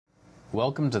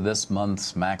Welcome to this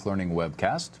month's Mac Learning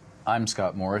webcast. I'm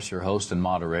Scott Morris, your host and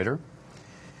moderator.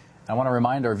 I want to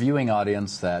remind our viewing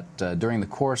audience that during the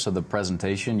course of the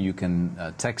presentation you can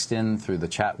text in through the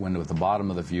chat window at the bottom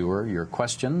of the viewer your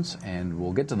questions, and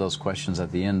we'll get to those questions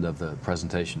at the end of the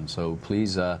presentation. So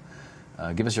please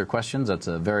give us your questions. That's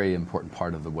a very important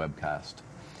part of the webcast.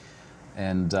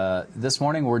 And this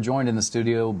morning we're joined in the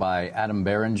studio by Adam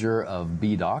Berenger of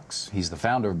BDocs. He's the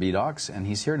founder of BDocs, and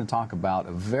he's here to talk about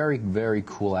a very, very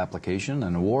cool application,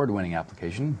 an award-winning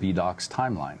application, BDocs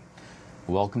Timeline.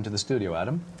 Welcome to the studio,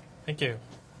 Adam. Thank you.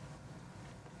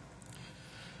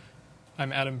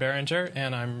 I'm Adam Berenger,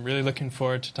 and I'm really looking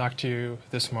forward to talk to you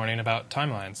this morning about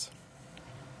timelines.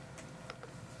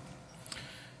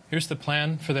 Here's the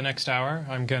plan for the next hour.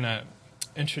 I'm going to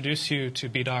introduce you to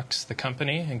BDocs, the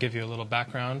company, and give you a little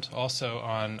background also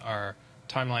on our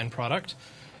timeline product.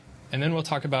 And then we'll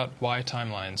talk about why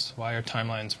timelines. Why are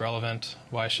timelines relevant?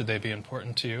 Why should they be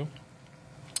important to you?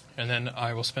 And then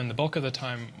I will spend the bulk of the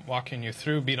time walking you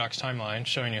through BDocs Timeline,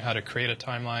 showing you how to create a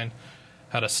timeline,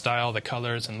 how to style the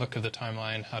colors and look of the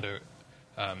timeline, how to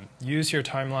use your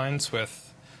timelines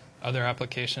with other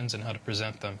applications, and how to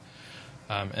present them.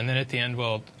 And then at the end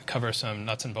we'll cover some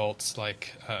nuts and bolts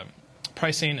like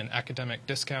pricing and academic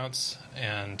discounts,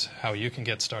 and how you can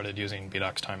get started using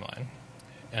BDocs Timeline.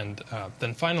 And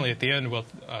then finally, at the end, we'll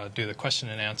do the question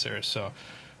and answer. So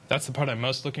that's the part I'm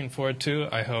most looking forward to.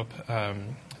 I hope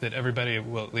that everybody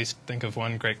will at least think of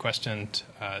one great question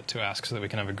to ask, so that we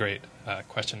can have a great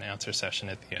question and answer session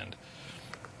at the end.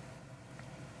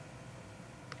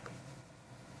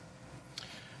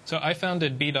 So I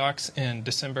founded BDocs in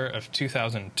December of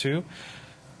 2002.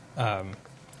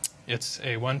 It's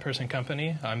a one-person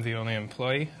company. I'm the only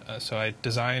employee, so I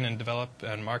design and develop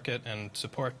and market and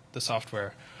support the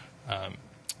software.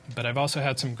 But I've also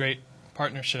had some great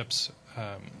partnerships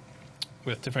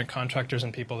with different contractors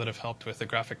and people that have helped with the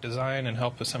graphic design and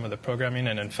helped with some of the programming.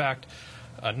 And in fact,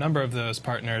 a number of those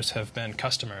partners have been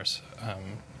customers,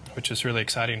 which is really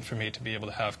exciting for me to be able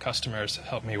to have customers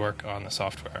help me work on the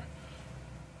software.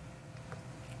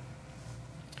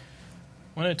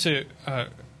 I wanted to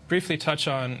briefly touch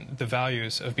on the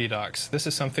values of BDocs. This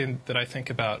is something that I think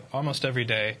about almost every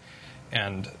day,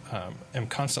 and am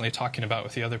constantly talking about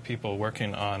with the other people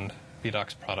working on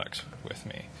BDocs products with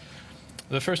me.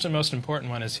 The first and most important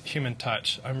one is human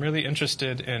touch. I'm really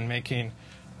interested in making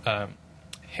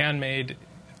handmade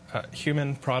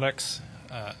human products.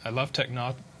 I love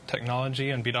technology,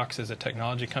 and BDocs is a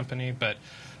technology company, but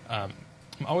I'm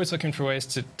always looking for ways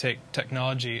to take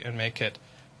technology and make it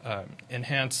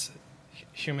enhance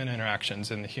human interactions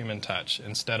and the human touch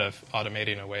instead of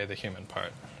automating away the human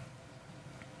part.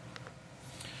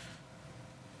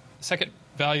 The second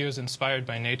value is inspired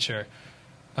by nature.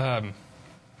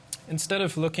 Instead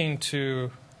of looking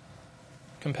to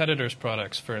competitors'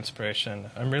 products for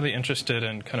inspiration, I'm really interested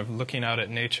in kind of looking out at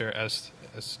nature as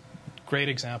great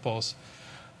examples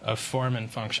of form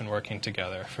and function working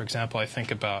together. For example, I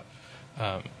think about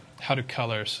how do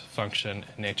colors function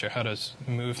in nature? How does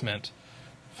movement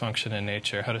function in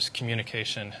nature? How does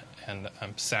communication and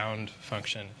sound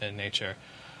function in nature?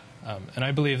 And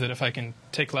I believe that if I can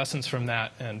take lessons from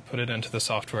that and put it into the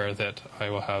software, that I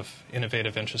will have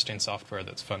innovative, interesting software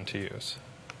that's fun to use.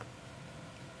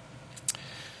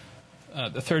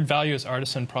 The third value is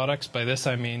artisan products. By this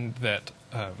I mean that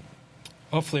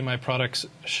hopefully my products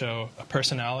show a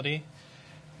personality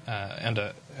and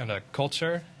a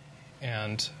culture,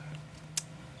 and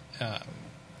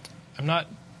I'm not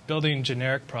building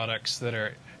generic products that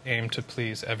are aimed to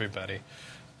please everybody.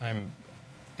 I'm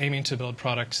aiming to build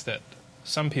products that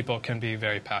some people can be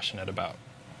very passionate about.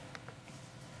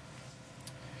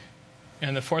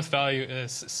 And the fourth value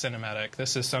is cinematic.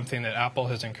 This is something that Apple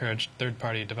has encouraged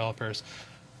third-party developers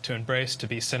to embrace, to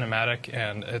be cinematic,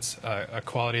 and it's a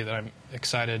quality that I'm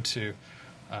excited to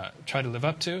try to live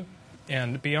up to.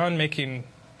 And beyond making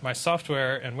my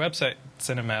software and website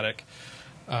cinematic,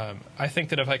 I think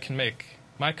that if I can make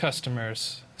my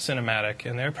customers cinematic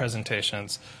in their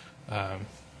presentations,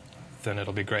 then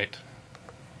it'll be great.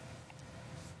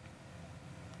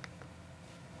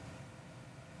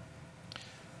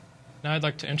 Now I'd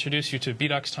like to introduce you to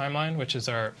BDocs Timeline, which is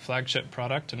our flagship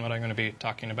product and what I'm going to be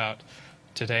talking about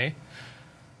today.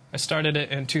 I started it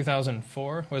in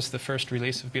 2004, was the first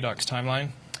release of BDocs Timeline.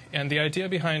 And the idea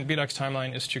behind BDocs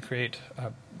Timeline is to create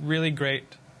a really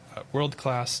great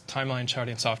world-class timeline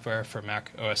charting software for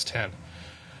Mac OS X.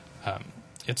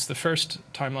 It's the first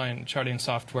timeline charting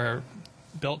software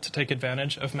built to take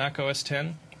advantage of Mac OS X.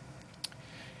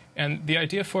 And the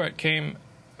idea for it came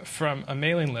from a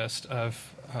mailing list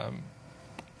of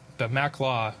the Mac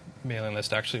Law mailing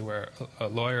list, actually, where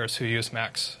lawyers who use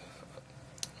Macs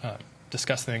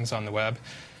discuss things on the web.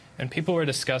 And people were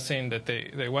discussing that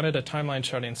they wanted a timeline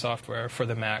charting software for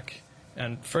the Mac.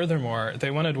 And furthermore, they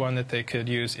wanted one that they could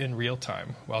use in real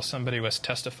time while somebody was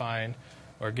testifying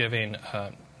or giving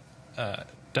a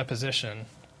deposition.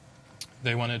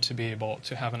 They wanted to be able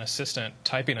to have an assistant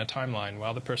typing a timeline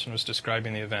while the person was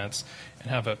describing the events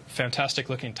and have a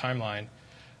fantastic-looking timeline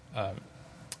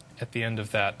at the end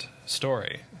of that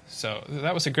story. So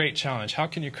that was a great challenge. How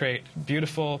can you create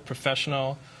beautiful,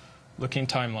 professional-looking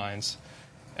timelines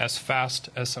as fast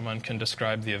as someone can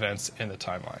describe the events in the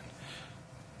timeline?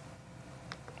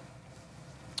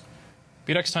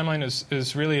 BDOC's Timeline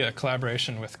is really a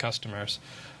collaboration with customers.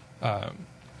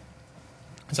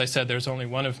 As I said, there's only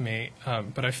one of me,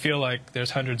 but I feel like there's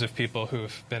hundreds of people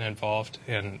who've been involved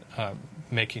in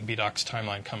making BDOC's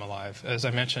Timeline come alive. As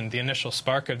I mentioned, the initial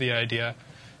spark of the idea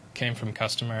came from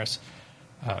customers.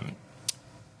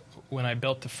 When I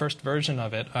built the first version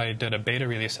of it, I did a beta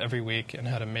release every week and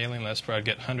had a mailing list where I'd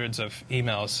get hundreds of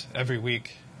emails every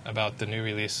week about the new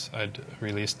release I'd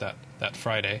released that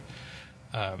Friday.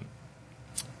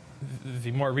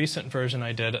 The more recent version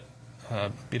I did,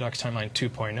 BDOC's Timeline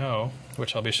 2.0,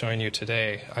 which I'll be showing you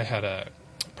today, I had a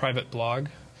private blog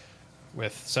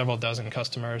with several dozen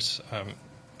customers,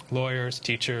 lawyers,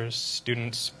 teachers,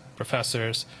 students,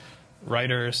 professors,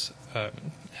 writers,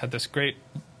 had this great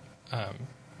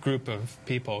group of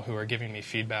people who were giving me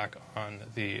feedback on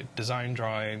the design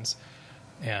drawings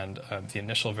and the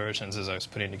initial versions as I was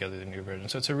putting together the new version.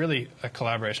 So it's really a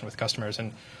collaboration with customers.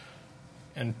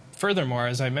 And furthermore,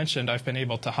 as I mentioned, I've been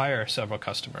able to hire several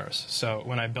customers. So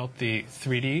when I built the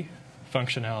 3D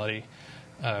functionality,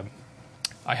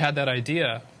 I had that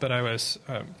idea, but I was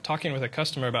talking with a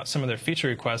customer about some of their feature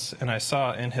requests, and I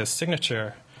saw in his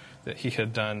signature that he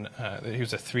had done, that he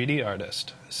was a 3D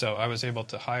artist. So I was able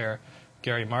to hire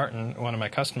Gary Martin, one of my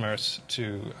customers,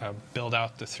 to build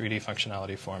out the 3D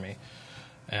functionality for me.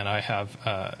 And I have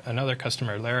another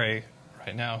customer, Larry,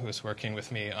 right now, who is working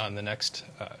with me on the next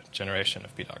generation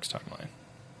of BDOC's Timeline.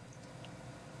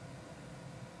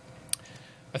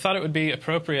 I thought it would be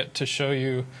appropriate to show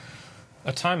you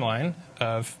a timeline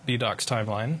of BDOC's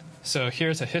Timeline. So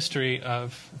here's a history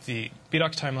of the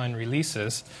BDOC's Timeline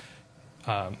releases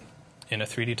in a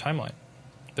 3D timeline.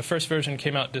 The first version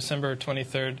came out December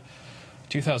 23rd,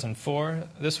 2004.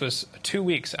 This was 2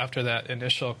 weeks after that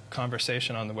initial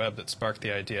conversation on the web that sparked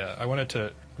the idea. I wanted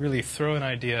to really throw an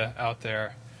idea out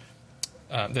there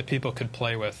that people could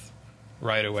play with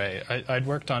right away. I'd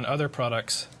worked on other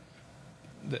products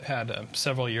that had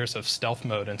several years of stealth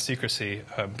mode and secrecy,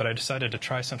 but I decided to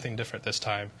try something different this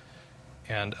time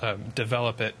and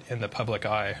develop it in the public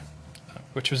eye,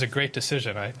 which was a great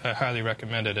decision. I highly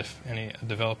recommend it if any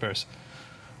developers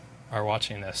are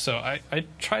watching this. So I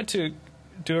tried to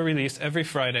do a release every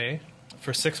Friday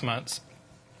for 6 months.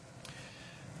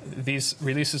 These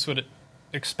releases would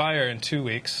expire in 2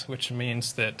 weeks, which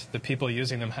means that the people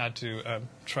using them had to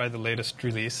try the latest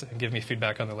release and give me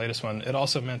feedback on the latest one. It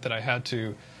also meant that I had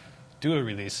to do a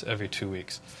release every 2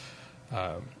 weeks.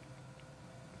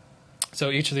 So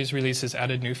each of these releases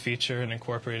added new feature and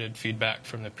incorporated feedback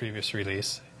from the previous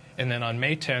release. And then on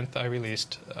May 10th, I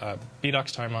released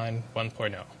BDOC's Timeline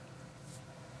 1.0.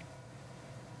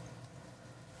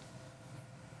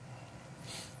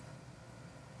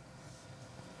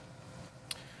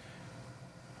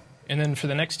 And then for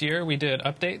the next year, we did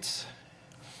updates.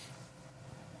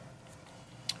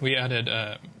 We added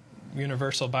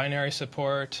universal binary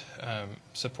support,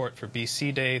 support for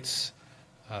BC dates,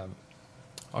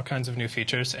 all kinds of new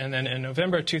features. And then in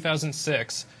November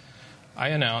 2006, I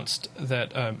announced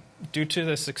that due to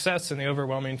the success and the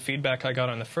overwhelming feedback I got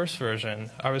on the first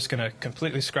version, I was going to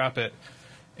completely scrap it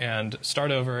and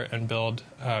start over and build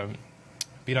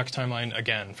BDOC's Timeline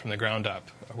again from the ground up,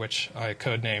 which I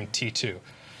codenamed T2.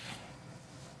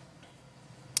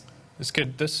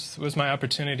 This was my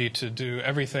opportunity to do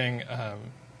everything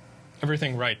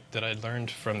right that I'd learned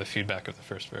from the feedback of the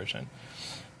first version.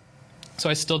 So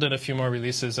I still did a few more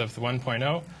releases of the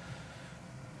 1.0,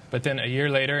 but then a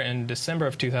year later, in December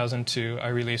of 2002, I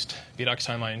released BDOC's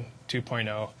Timeline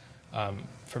 2.0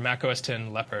 for Mac OS X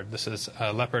Leopard. This is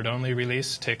a Leopard-only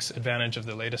release, takes advantage of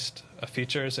the latest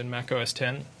features in Mac OS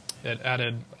X. It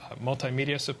added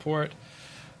multimedia support,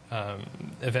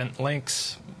 event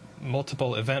links,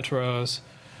 multiple event rows,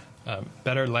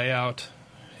 better layout,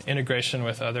 integration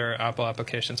with other Apple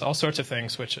applications, all sorts of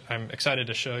things which I'm excited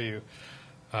to show you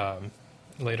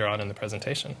later on in the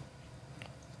presentation.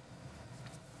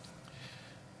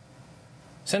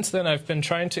 Since then, I've been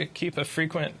trying to keep a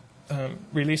frequent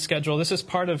release schedule. This is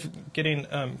part of getting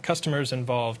customers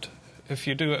involved. If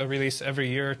you do a release every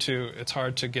year or two, it's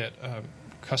hard to get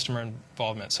customer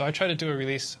involvement. So I try to do a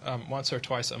release once or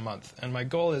twice a month. And my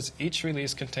goal is each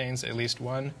release contains at least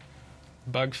one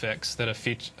bug fix that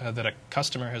a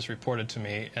customer has reported to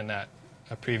me in that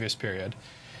previous period.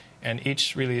 And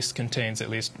each release contains at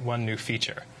least one new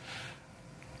feature.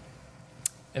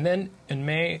 And then in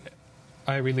May,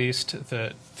 I released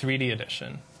the 3D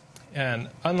edition. And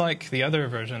unlike the other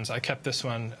versions, I kept this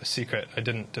one a secret. I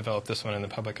didn't develop this one in the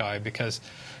public eye because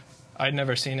I'd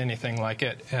never seen anything like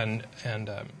it, and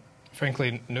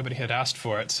frankly, nobody had asked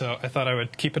for it. So I thought I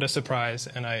would keep it a surprise,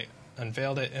 and I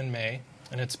unveiled it in May,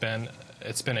 and it's been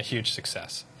a huge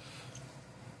success.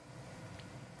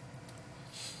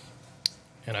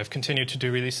 And I've continued to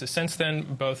do releases since then,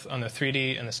 both on the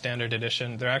 3D and the standard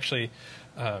edition. They're actually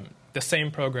the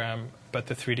same program, but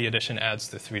the 3D edition adds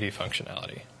the 3D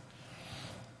functionality.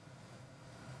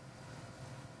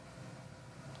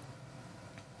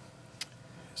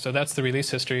 So that's the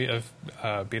release history of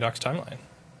BDocs Timeline.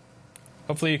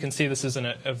 Hopefully you can see this is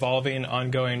an evolving,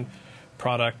 ongoing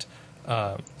product.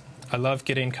 I love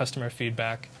getting customer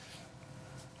feedback.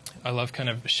 I love kind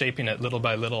of shaping it little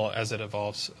by little as it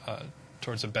evolves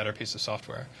towards a better piece of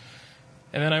software.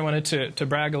 And then I wanted to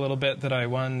brag a little bit that I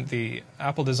won the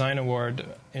Apple Design Award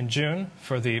in June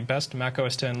for the Best Mac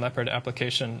OS X Leopard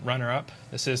Application Runner-Up.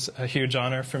 This is a huge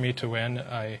honor for me to win.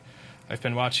 I've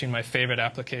been watching my favorite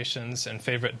applications and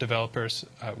favorite developers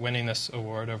winning this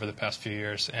award over the past few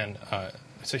years, and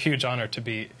it's a huge honor to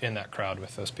be in that crowd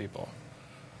with those people.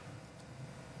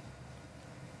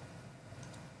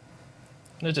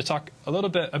 I wanted to talk a little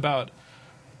bit about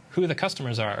who the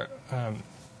customers are.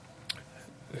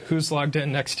 Who's logged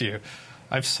in next to you?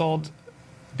 I've sold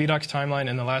BDocs Timeline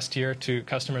in the last year to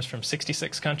customers from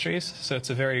 66 countries, so it's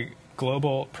a very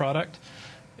global product.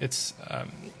 It's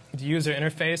the user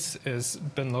interface has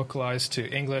been localized to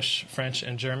English, French,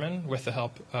 and German with the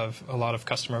help of a lot of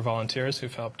customer volunteers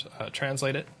who've helped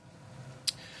translate it.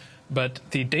 But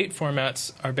the date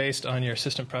formats are based on your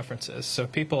system preferences. So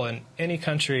people in any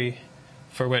country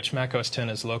for which Mac OS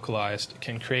X is localized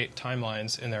can create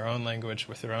timelines in their own language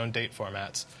with their own date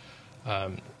formats,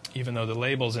 even though the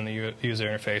labels in the user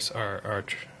interface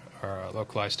are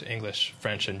localized to English,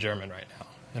 French, and German right now.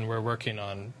 And we're working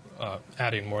on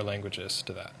adding more languages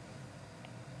to that.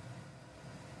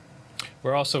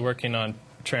 We're also working on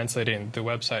translating the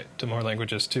website to more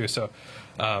languages too, so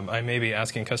I may be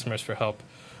asking customers for help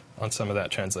on some of that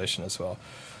translation as well.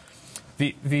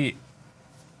 The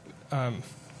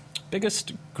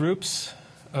biggest groups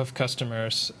of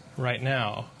customers right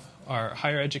now are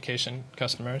higher education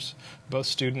customers, both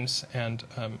students and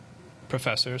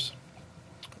professors.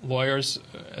 Lawyers,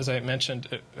 as I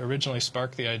mentioned, originally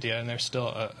sparked the idea, and they're still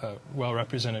a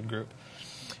well-represented group.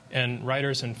 And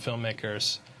writers and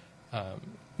filmmakers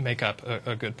make up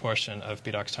a good portion of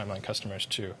BDocs Timeline customers,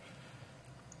 too.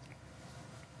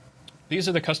 These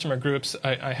are the customer groups.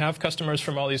 I have customers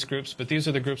from all these groups, but these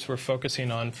are the groups we're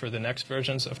focusing on for the next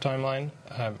versions of Timeline.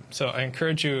 So I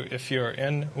encourage you, if you're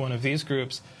in one of these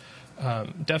groups,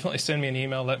 definitely send me an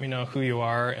email. Let me know who you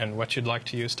are and what you'd like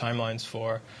to use Timelines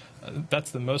for. That's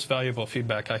the most valuable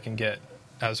feedback I can get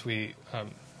as we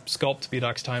sculpt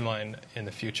BDocs Timeline in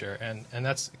the future. And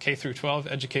that's K through 12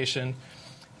 education,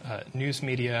 news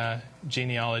media,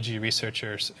 genealogy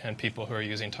researchers, and people who are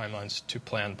using timelines to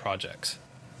plan projects.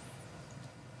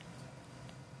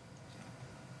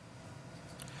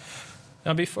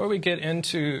 Now, before we get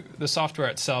into the software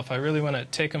itself, I really want to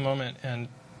take a moment and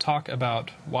talk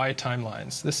about why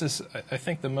timelines. This is, I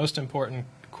think, the most important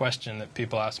question that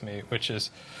people ask me, which is,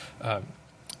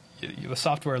 the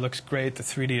software looks great, the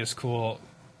 3D is cool,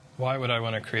 why would I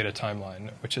want to create a timeline?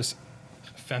 Which is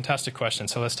a fantastic question,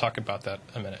 so let's talk about that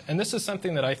a minute. And this is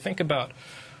something that I think about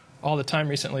all the time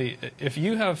recently. If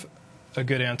you have a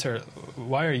good answer,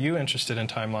 why are you interested in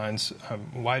timelines?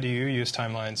 Why do you use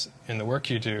timelines in the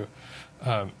work you do?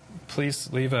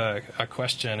 Please leave a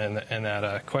question in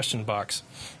that question box.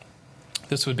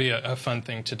 This would be a fun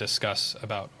thing to discuss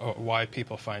about why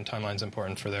people find timelines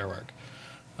important for their work.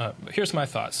 Here's my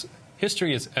thoughts.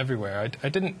 History is everywhere. I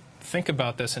didn't think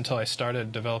about this until I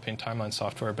started developing timeline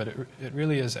software, but it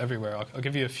really is everywhere. I'll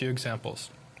give you a few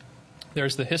examples.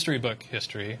 There's the history book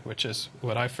history, which is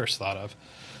what I first thought of.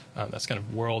 That's kind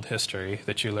of world history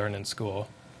that you learn in school.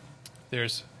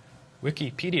 There's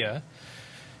Wikipedia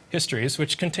histories,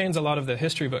 which contains a lot of the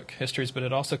history book histories, but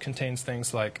it also contains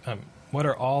things like what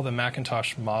are all the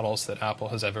Macintosh models that Apple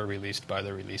has ever released by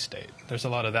the release date. There's a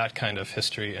lot of that kind of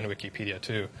history in Wikipedia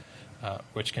too,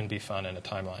 which can be fun in a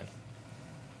timeline.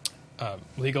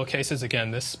 legal cases.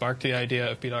 Again, this sparked the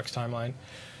idea of BDOC's timeline.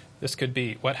 This could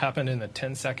be what happened in the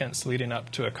 10 seconds leading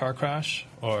up to a car crash,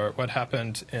 or what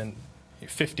happened in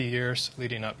 50 years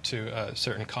leading up to a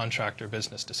certain contract or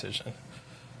business decision.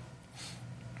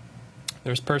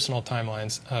 There's personal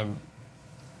timelines.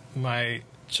 My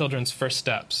children's first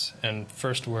steps and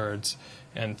first words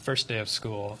and first day of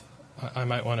school, I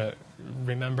might want to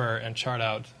remember and chart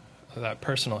out that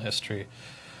personal history.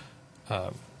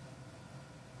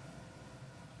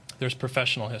 There's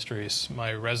professional histories.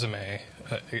 My resume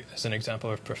is an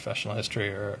example of professional history,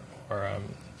 or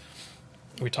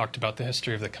we talked about the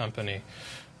history of the company.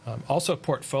 Also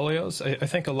portfolios. I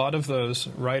think a lot of those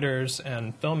writers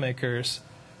and filmmakers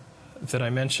that I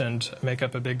mentioned make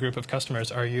up a big group of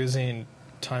customers are using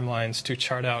timelines to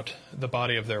chart out the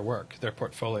body of their work, their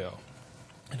portfolio,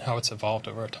 and how it's evolved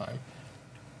over time.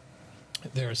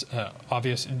 There's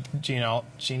obvious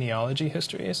genealogy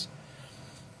histories.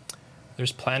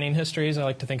 There's planning histories. I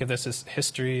like to think of this as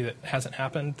history that hasn't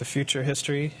happened, the future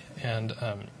history. And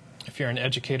if you're an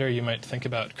educator, you might think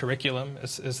about curriculum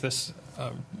as this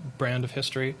brand of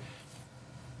history.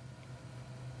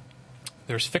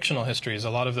 There's fictional histories. A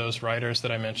lot of those writers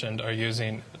that I mentioned are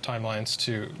using timelines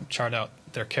to chart out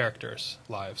their characters'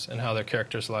 lives and how their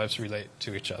characters' lives relate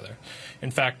to each other.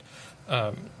 In fact,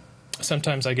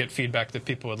 sometimes I get feedback that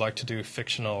people would like to do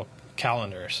fictional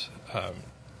calendars,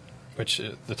 which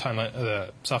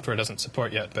the software doesn't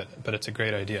support yet, but it's a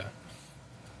great idea.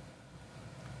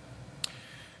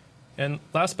 And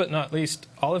last but not least,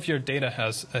 all of your data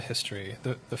has a history.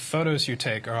 The photos you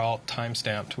take are all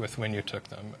time-stamped with when you took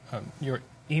them. Your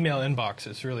email inbox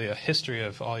is really a history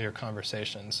of all your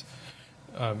conversations.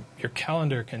 Your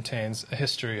calendar contains a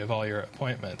history of all your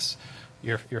appointments.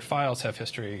 Your files have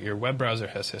history. Your web browser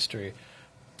has history.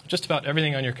 Just about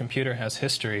everything on your computer has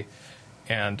history.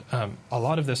 And a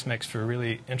lot of this makes for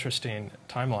really interesting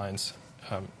timelines,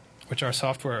 which our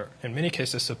software in many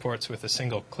cases supports with a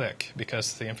single click.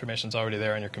 Because the information's already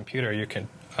there on your computer, you can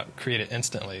create it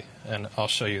instantly, and I'll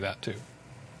show you that too.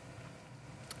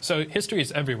 So history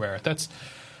is everywhere. That's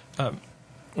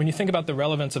when you think about the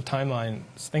relevance of timelines,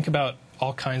 think about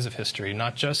all kinds of history,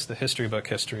 not just the history book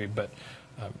history, but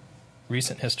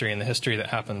recent history and the history that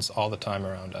happens all the time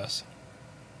around us.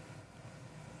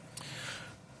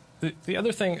 The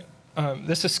other thing,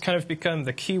 this has kind of become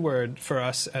the key word for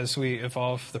us as we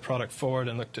evolve the product forward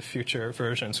and look to future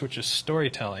versions, which is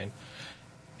storytelling.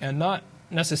 And not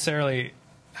necessarily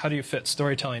how do you fit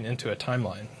storytelling into a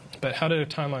timeline, but how do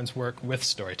timelines work with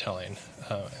storytelling?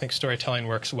 I think storytelling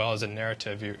works well as a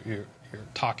narrative. You're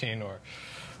talking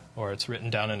or it's written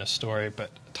down in a story,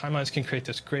 but timelines can create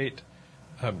this great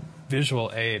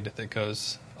visual aid that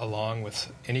goes along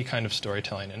with any kind of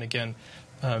storytelling. And again,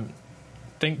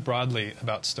 think broadly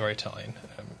about storytelling.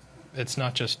 It's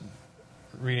not just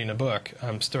reading a book.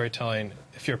 Storytelling,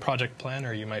 if you're a project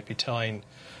planner, you might be telling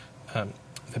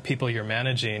the people you're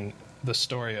managing the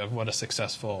story of what a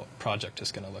successful project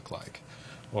is going to look like.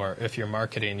 Or if you're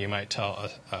marketing, you might tell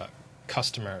a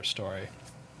customer story.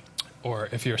 Or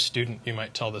if you're a student, you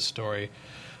might tell the story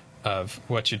of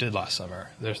what you did last summer.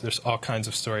 There's all kinds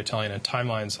of storytelling, and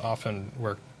timelines often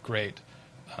work great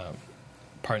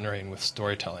partnering with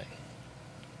storytelling.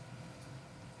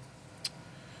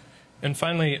 And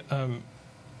finally,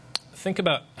 think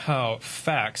about how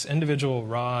facts, individual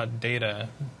raw data,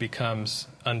 becomes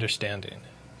understanding.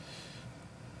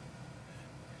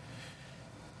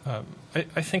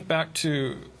 I think back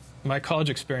to my college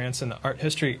experience and the art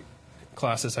history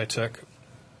classes I took,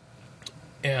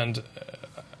 and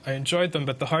I enjoyed them,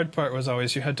 but the hard part was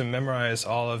always you had to memorize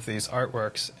all of these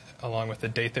artworks along with the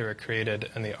date they were created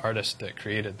and the artist that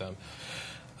created them.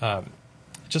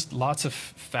 Just lots of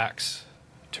facts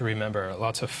to remember,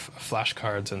 lots of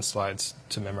flashcards and slides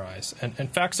to memorize. And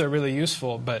facts are really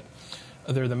useful, but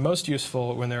they're the most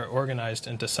useful when they're organized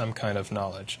into some kind of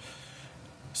knowledge.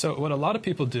 So what a lot of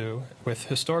people do with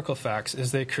historical facts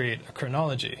is they create a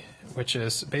chronology, which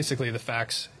is basically the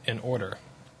facts in order.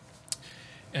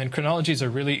 And chronologies are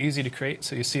really easy to create,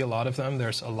 so you see a lot of them.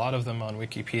 There's a lot of them on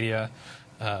Wikipedia.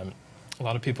 A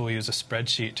lot of people use a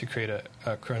spreadsheet to create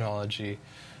a chronology.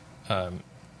 And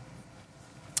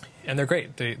they're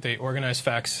great. They organize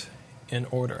facts in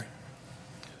order.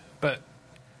 But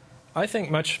I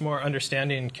think much more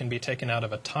understanding can be taken out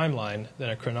of a timeline than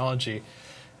a chronology.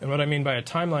 And what I mean by a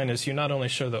timeline is you not only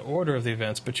show the order of the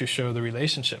events, but you show the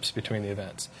relationships between the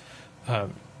events.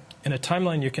 In a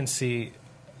timeline, you can see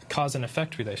cause and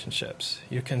effect relationships.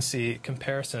 You can see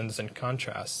comparisons and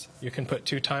contrasts. You can put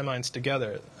two timelines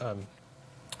together.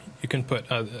 You can put,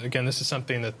 again, this is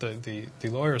something that the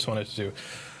lawyers wanted to do.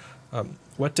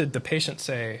 What did the patient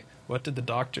say What did the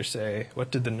doctor say?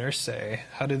 What did the nurse say?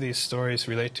 How do these stories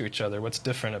relate to each other? What's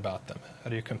different about them? How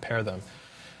do you compare them?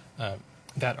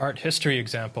 That art history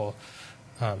example,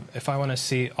 if I want to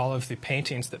see all of the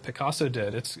paintings that Picasso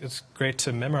did, it's great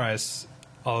to memorize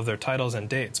all of their titles and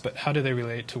dates, but how do they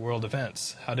relate to world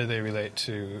events? How do they relate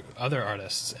to other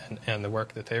artists and the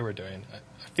work that they were doing?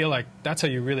 I feel like that's how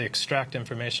you really extract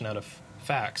information out of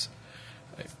facts,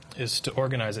 is to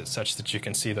organize it such that you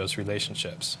can see those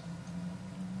relationships.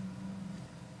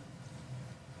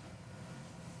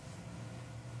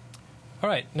 All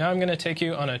right, now I'm going to take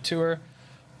you on a tour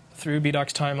through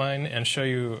BDocs Timeline and show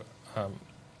you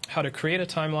how to create a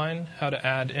timeline, how to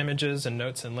add images and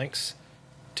notes and links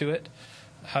to it,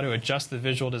 how to adjust the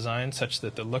visual design such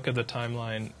that the look of the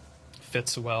timeline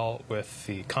fits well with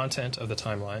the content of the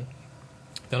timeline.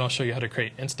 Then I'll show you how to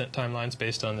create instant timelines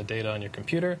based on the data on your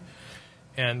computer,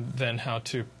 and then how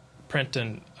to print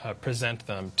and present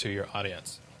them to your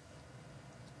audience.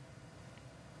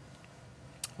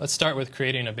 Let's start with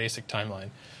creating a basic timeline.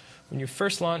 When you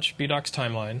first launch BDocs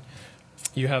Timeline,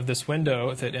 you have this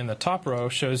window that in the top row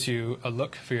shows you a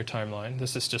look for your timeline.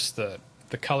 This is just the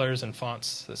colors and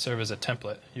fonts that serve as a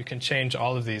template. You can change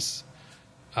all of these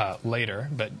later,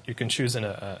 but you can choose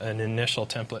an initial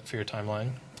template for your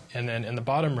timeline. And then in the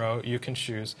bottom row, you can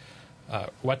choose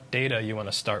what data you want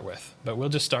to start with. But we'll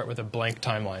just start with a blank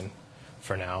timeline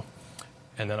for now.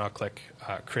 And then I'll click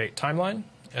Create Timeline,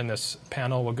 and this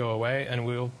panel will go away, and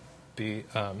we'll be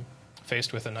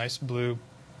faced with a nice blue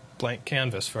blank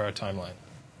canvas for our timeline.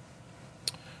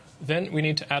 Then we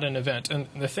need to add an event. And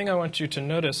the thing I want you to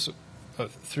notice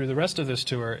through the rest of this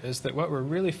tour is that what we're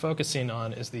really focusing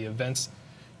on is the events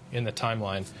in the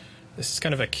timeline. This is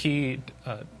kind of a key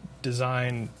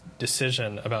design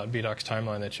decision about BDocs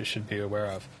Timeline that you should be aware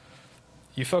of.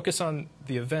 You focus on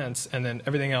the events, and then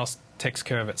everything else takes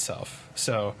care of itself.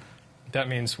 So that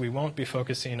means we won't be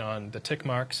focusing on the tick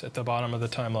marks at the bottom of the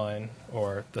timeline,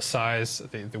 or the size,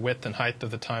 the width and height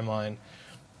of the timeline.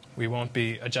 We won't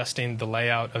be adjusting the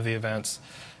layout of the events.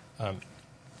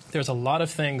 There's a lot of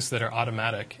things that are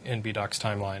automatic in BDocs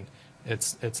Timeline.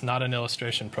 It's not an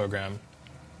illustration program.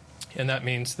 And that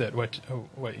means that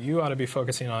what you ought to be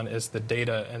focusing on is the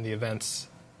data and the events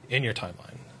in your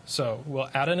timeline. So we'll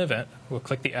add an event. We'll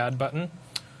click the Add button,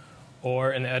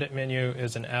 or in the Edit menu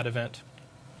is an Add Event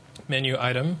menu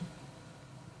item.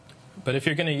 But if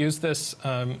you're going to use this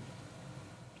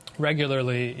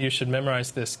regularly, you should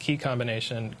memorize this key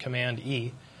combination,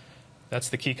 Command-E. That's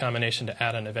the key combination to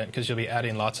add an event, because you'll be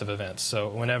adding lots of events. So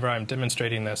whenever I'm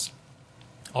demonstrating this,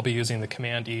 I'll be using the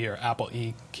Command-E or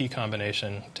Apple-E key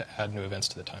combination to add new events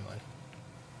to the timeline.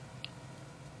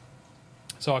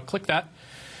 So I'll click that,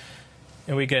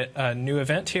 and we get a new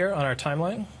event here on our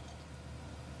timeline.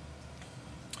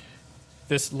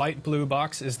 This light blue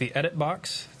box is the edit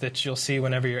box that you'll see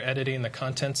whenever you're editing the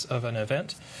contents of an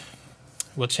event.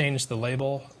 We'll change the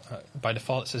label. By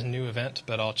default, it says New Event,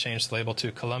 but I'll change the label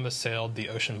to Columbus Sailed the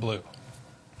Ocean Blue.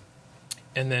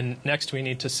 And then next we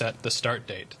need to set the start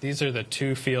date. These are the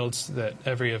two fields that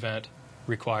every event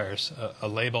requires, a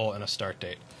label and a start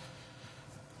date.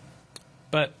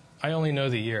 But I only know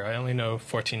the year. I only know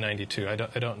 1492.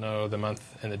 I don't know the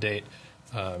month and the date.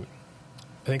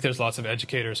 I think there's lots of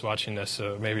educators watching this,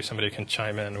 so maybe somebody can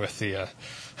chime in with the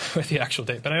with the actual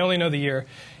date. But I only know the year,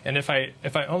 and if I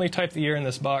only type the year in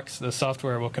this box, the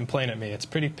software will complain at me. It's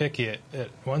pretty picky.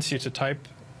 It wants you to type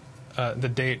the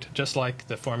date just like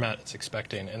the format it's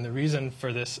expecting. And the reason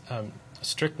for this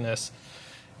strictness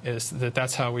is that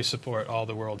that's how we support all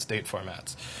the world's date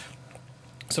formats.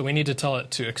 So we need to tell it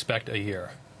to expect a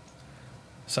year.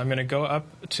 So I'm going to go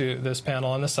up to this panel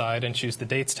on the side and choose the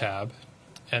Dates tab.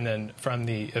 And then from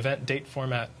the Event Date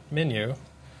Format menu,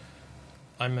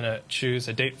 I'm going to choose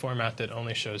a date format that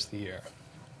only shows the year.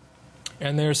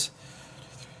 And there's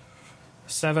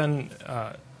 7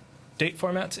 date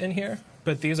formats in here,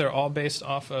 but these are all based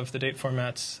off of the date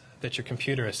formats that your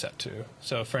computer is set to.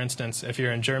 So for instance, if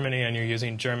you're in Germany and you're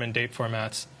using German date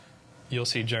formats, you'll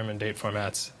see German date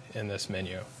formats in this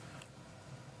menu.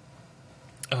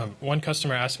 One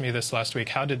customer asked me this last week,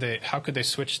 how could they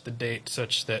switch the date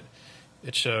such that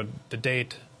it showed the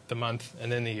date, the month,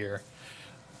 and then the year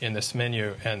in this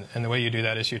menu. And the way you do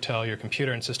that is you tell your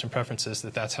computer and system preferences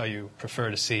that that's how you prefer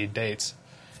to see dates,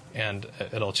 and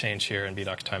it'll change here in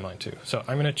BDocs Timeline too. So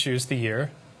I'm going to choose the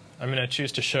year. I'm going to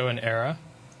choose to show an era.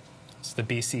 It's the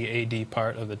BC AD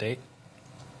part of the date.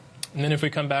 And then if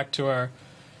we come back to our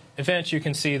event, you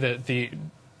can see that the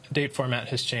date format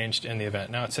has changed in the event.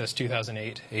 Now it says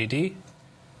 2008 AD.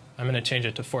 I'm going to change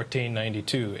it to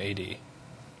 1492 AD.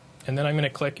 And then I'm going to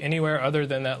click anywhere other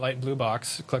than that light blue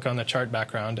box, click on the chart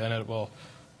background, and it will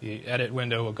the edit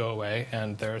window will go away,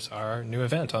 and there's our new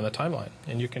event on the timeline.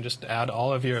 And you can just add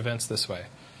all of your events this way.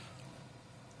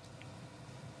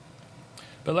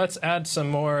 But let's add some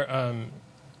more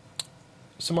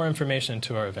information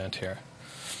to our event here.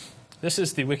 This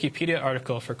is the Wikipedia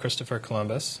article for Christopher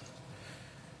Columbus.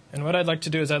 And what I'd like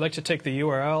to do is I'd like to take the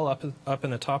URL up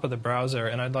in the top of the browser,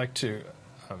 and I'd like to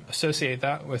associate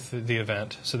that with the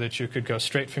event so that you could go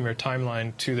straight from your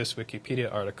timeline to this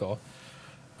Wikipedia article.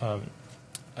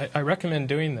 I recommend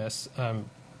doing this.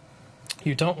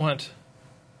 You don't want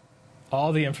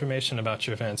all the information about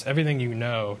your events, everything you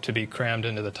know, to be crammed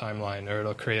into the timeline, or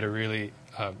it'll create a really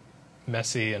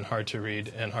messy and hard to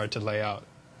read and hard to lay out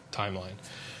timeline.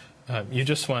 You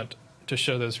just want to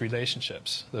show those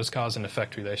relationships, those cause and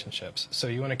effect relationships. So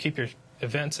you want to keep your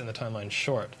events in the timeline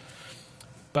short.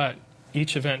 But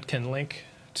each event can link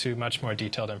to much more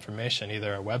detailed information,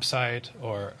 either a website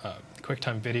or a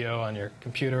QuickTime video on your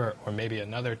computer, or maybe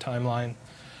another timeline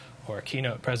or a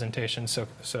keynote presentation.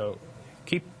 So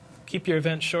keep your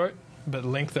events short, but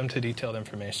link them to detailed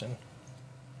information.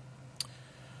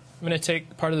 I'm going to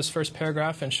take part of this first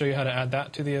paragraph and show you how to add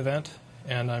that to the event.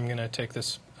 And I'm going to take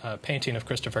this painting of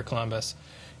Christopher Columbus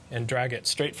and drag it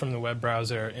straight from the web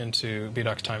browser into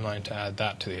BDocs Timeline to add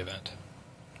that to the event.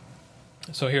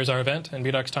 So here's our event in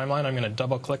BDocs Timeline. I'm going to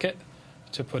double-click it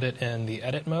to put it in the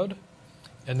edit mode.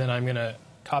 And then I'm going to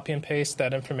copy and paste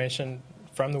that information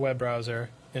from the web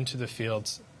browser into the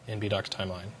fields in BDocs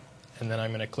Timeline. And then I'm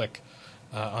going to click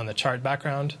on the chart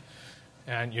background,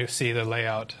 and you see the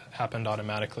layout happened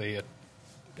automatically.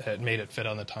 It made it fit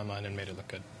on the timeline and made it look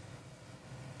good.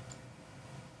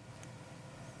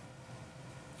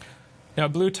 Now,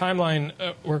 Blue Timeline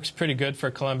works pretty good for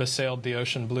Columbus sailed the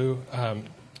ocean blue,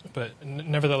 but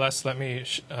nevertheless, let me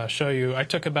show you. I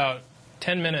took about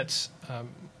 10 minutes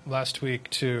last week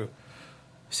to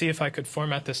see if I could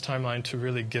format this timeline to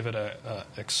really give it a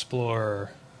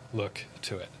explorer look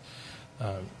to it.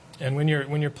 And when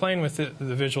you're playing with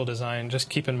the visual design, just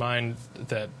keep in mind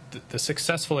that the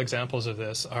successful examples of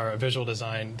this are a visual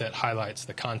design that highlights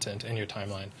the content in your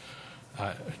timeline.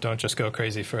 Don't just go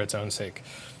crazy for its own sake,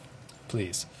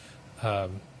 please.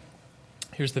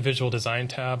 Here's the visual design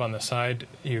tab on the side.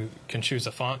 You can choose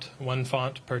a font, one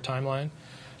font per timeline.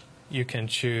 You can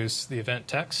choose the event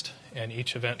text, and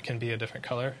each event can be a different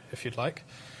color if you'd like.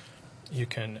 You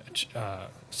can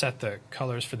set the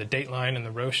colors for the date line and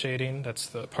the row shading. That's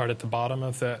the part at the bottom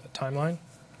of the timeline.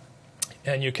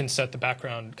 And you can set the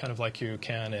background kind of like you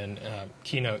can in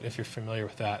Keynote, if you're familiar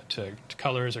with that, to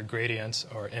colors or gradients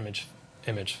or image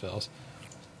fills.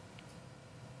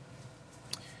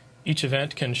 Each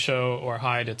event can show or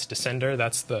hide its descender.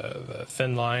 That's the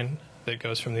thin line that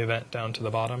goes from the event down to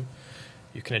the bottom.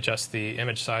 You can adjust the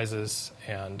image sizes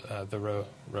and the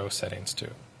row settings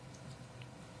too.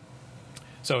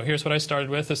 So here's what I started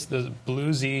with. This is the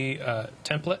Blue Z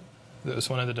template. That was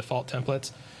one of the default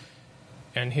templates.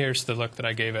 And here's the look that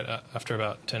I gave it after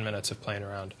about 10 minutes of playing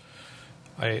around.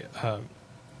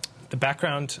 The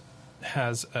background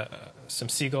has some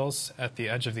seagulls at the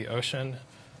edge of the ocean.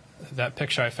 That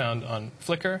picture I found on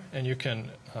Flickr, and you can,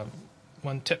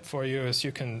 one tip for you is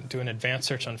you can do an advanced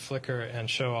search on Flickr and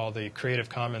show all the Creative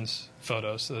Commons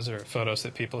photos. Those are photos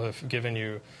that people have given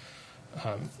you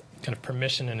kind of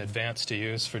permission in advance to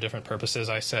use for different purposes.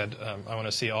 I said I want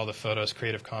to see all the photos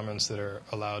Creative Commons that are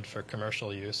allowed for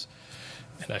commercial use.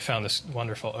 And I found this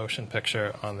wonderful ocean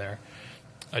picture on there.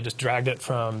 I just dragged it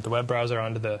from the web browser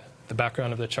onto the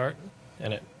background of the chart,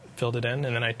 and it filled it in,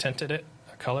 and then I tinted it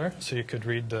a color so you could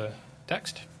read the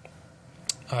text.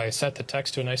 I set the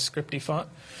text to a nice scripty font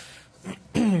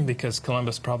because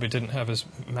Columbus probably didn't have his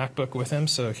MacBook with him,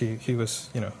 so he was,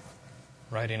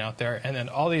 writing out there. And then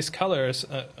all these colors,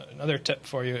 another tip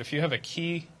for you, if you have a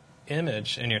key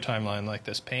image in your timeline like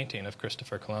this painting of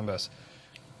Christopher Columbus,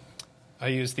 I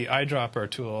use the eyedropper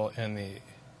tool in the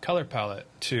color palette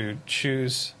to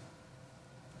choose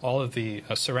all of the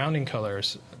surrounding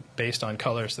colors based on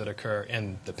colors that occur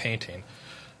in the painting.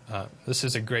 This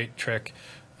is a great trick.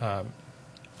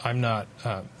 I'm not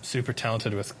super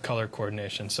talented with color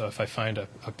coordination, so if I find a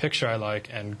picture I like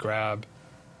and grab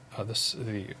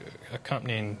the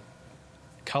accompanying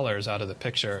colors out of the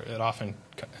picture, it often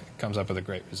comes up with a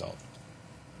great result.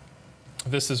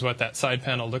 This is what that side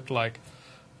panel looked like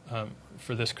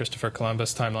for this Christopher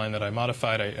Columbus timeline that I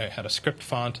modified. I had a script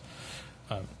font.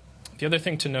 The other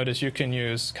thing to note is you can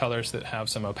use colors that have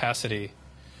some opacity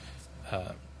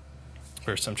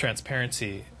or some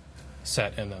transparency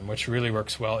set in them, which really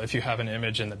works well. If you have an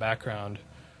image in the background,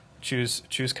 choose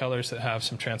colors that have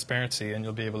some transparency, and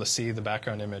you'll be able to see the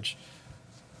background image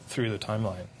through the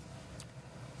timeline.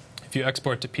 If you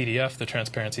export to PDF, the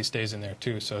transparency stays in there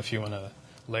too. So if you want to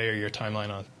layer your timeline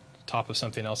on top of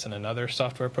something else in another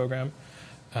software program,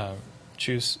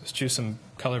 choose some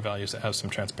color values that have some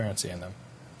transparency in them.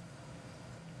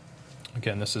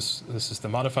 Again, this is the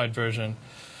modified version.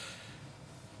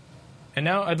 And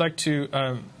now I'd like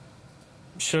to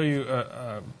show you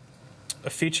a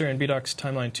feature in BDocs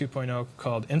Timeline 2.0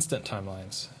 called Instant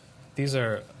Timelines. These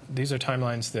are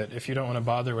timelines that if you don't want to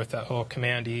bother with that whole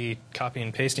Command-E copy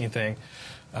and pasting thing,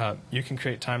 you can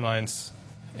create timelines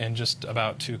in just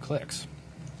about 2 clicks.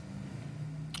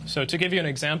 So to give you an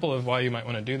example of why you might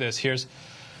want to do this, here's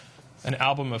an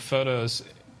album of photos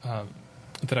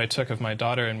that I took of my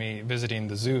daughter and me visiting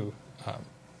the zoo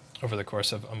over the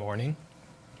course of a morning.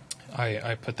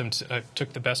 I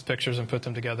took the best pictures and put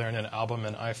them together in an album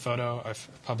in iPhoto. I've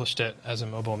published it as a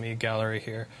MobileMe gallery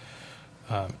here.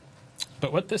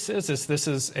 But what this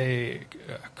is a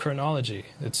chronology.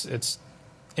 It's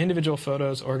individual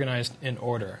photos organized in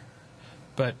order.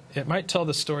 But it might tell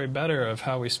the story better of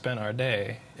how we spent our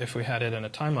day if we had it in a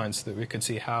timeline so that we could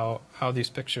see how these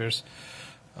pictures,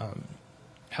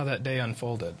 how that day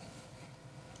unfolded.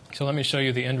 So let me show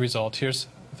you the end result. Here's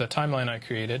the timeline I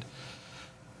created.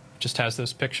 Just has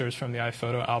those pictures from the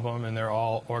iPhoto album, and they're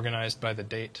all organized by the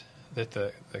date that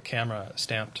the camera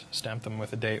stamped them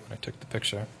with a date when I took the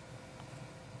picture.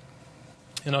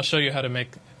 And I'll show you how to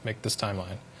make this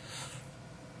timeline.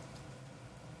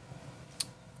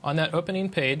 On that opening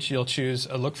page, you'll choose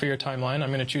a look for your timeline. I'm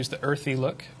going to choose the earthy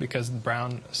look because the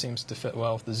brown seems to fit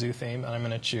well with the zoo theme, and I'm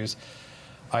going to choose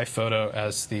iPhoto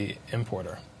as the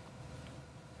importer.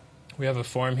 We have a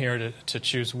form here to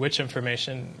choose which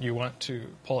information you want to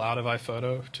pull out of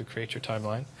iPhoto to create your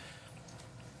timeline.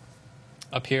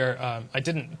 Up here, I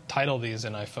didn't title these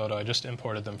in iPhoto. I just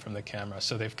imported them from the camera.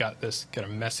 So they've got this kind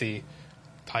of messy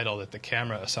title that the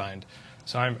camera assigned.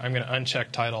 So I'm going to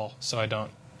uncheck title so I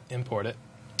don't import it.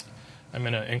 I'm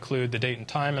going to include the date and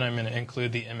time, and I'm going to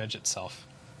include the image itself.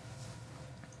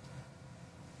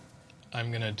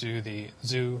 I'm going to do the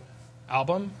zoo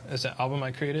album as an album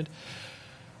I created.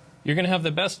 You're going to have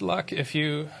the best luck if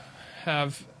you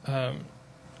have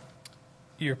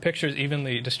your pictures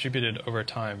evenly distributed over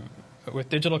time. With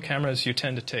digital cameras, you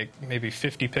tend to take maybe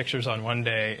 50 pictures on one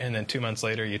day, and then 2 months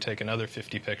later you take another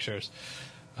 50 pictures.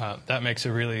 That makes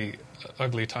a really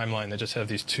ugly timeline that just have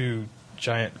these 2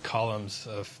 giant columns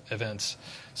of events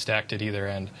stacked at either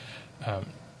end.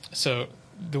 So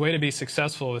the way to be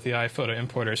successful with the iPhoto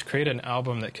importer is create an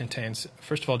album that contains,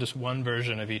 first of all, just one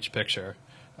version of each picture.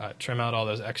 Trim out all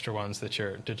those extra ones that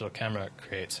your digital camera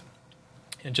creates.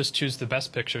 And just choose the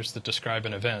best pictures that describe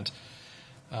an event.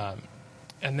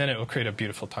 And then it will create a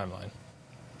beautiful timeline.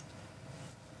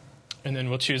 And then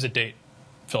we'll choose a date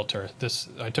filter.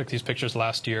 I took these pictures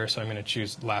last year, so I'm going to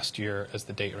choose last year as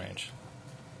the date range.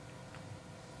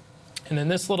 And then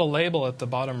this little label at the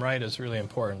bottom right is really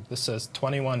important. This says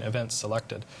 21 events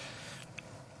selected.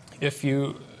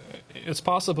 It's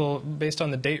possible, based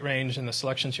on the date range and the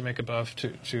selections you make above,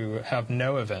 to have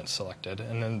no events selected.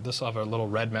 And then this will have a little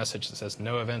red message that says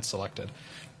no events selected.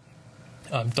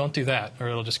 Don't do that, or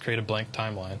it'll just create a blank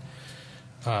timeline.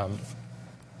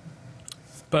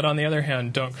 But on the other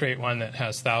hand, don't create one that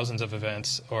has thousands of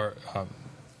events, or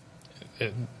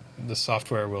the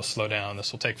software will slow down.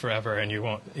 This will take forever, and you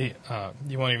won't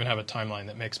even have a timeline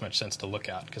that makes much sense to look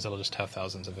at because it'll just have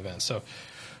thousands of events. So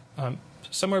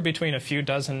somewhere between a few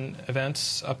dozen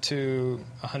events up to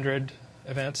 100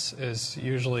 events is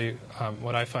usually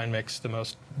what I find makes the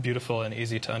most beautiful and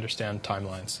easy to understand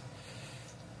timelines.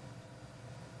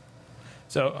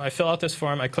 So I fill out this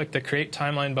form, I click the Create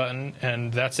Timeline button,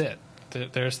 and that's it.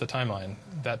 There's the timeline.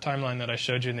 That timeline that I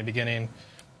showed you in the beginning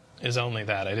is only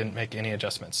that. I didn't make any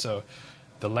adjustments. So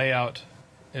the layout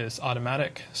is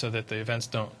automatic so that the events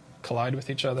don't collide with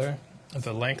each other.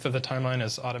 The length of the timeline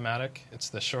is automatic. It's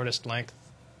the shortest length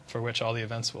for which all the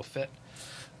events will fit.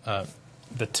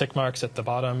 The tick marks at the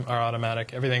bottom are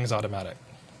automatic. Everything's automatic.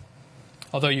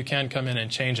 Although you can come in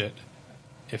and change it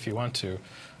if you want to.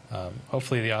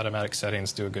 Hopefully the automatic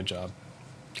settings do a good job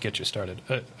to get you started.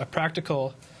 A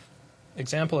practical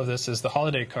example of this is the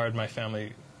holiday card my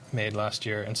family made last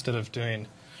year. Instead of doing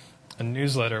a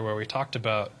newsletter where we talked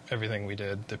about everything we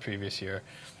did the previous year,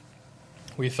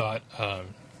 we thought, how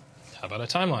about a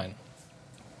timeline?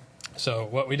 So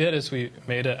what we did is we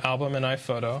made an album in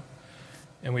iPhoto,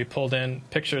 and we pulled in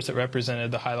pictures that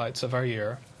represented the highlights of our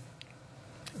year.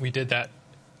 We did that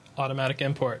automatic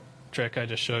import trick I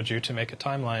just showed you to make a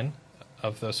timeline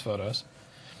of those photos.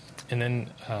 And then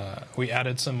we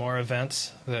added some more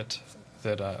events that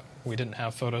we didn't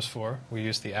have photos for. We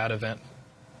used the add event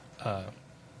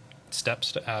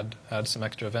steps to add some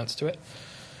extra events to it.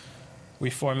 We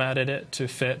formatted it to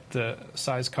fit the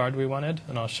size card we wanted,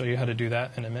 and I'll show you how to do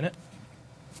that in a minute.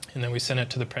 And then we sent it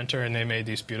to the printer, and they made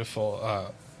these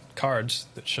beautiful cards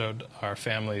that showed our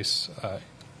family's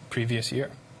previous year.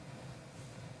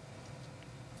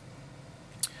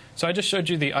 So I just showed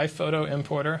you the iPhoto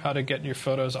importer, how to get your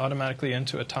photos automatically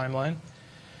into a timeline.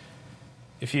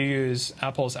 If you use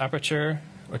Apple's Aperture,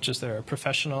 which is their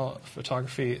professional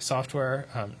photography software,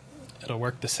 it'll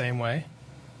work the same way.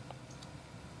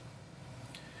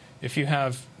 If you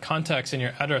have contacts in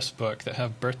your address book that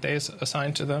have birthdays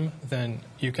assigned to them, then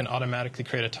you can automatically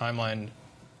create a timeline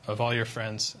of all your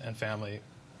friends and family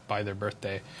by their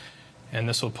birthday. And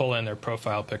this will pull in their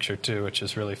profile picture too, which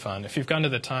is really fun. If you've gone to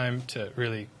the time to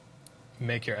really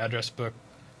make your address book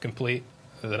complete,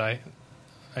 that I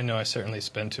know I certainly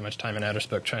spend too much time in address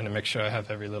book trying to make sure I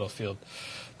have every little field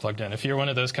plugged in. If you're one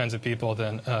of those kinds of people,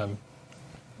 then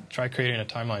try creating a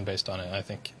timeline based on it. I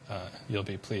think you'll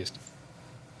be pleased.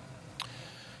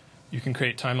 You can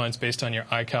create timelines based on your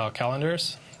iCal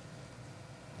calendars.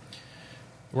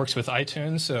 It works with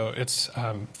iTunes, so it's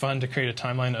fun to create a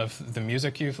timeline of the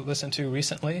music you've listened to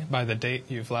recently by the date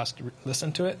you've last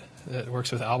listened to it. It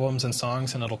works with albums and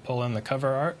songs, and it'll pull in the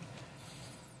cover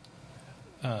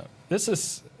art. This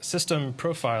is System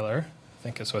Profiler, I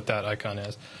think is what that icon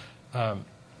is.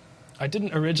 I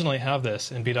didn't originally have this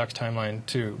in BDocs Timeline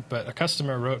 2, but a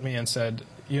customer wrote me and said,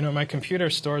 you know, my computer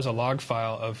stores a log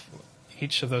file of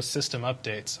each of those system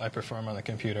updates I perform on the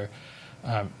computer.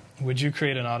 Would you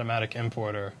create an automatic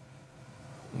importer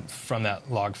from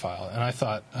that log file? And I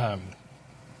thought,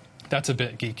 that's a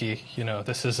bit geeky. You know,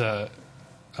 this is a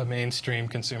mainstream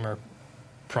consumer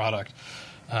product.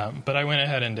 But I went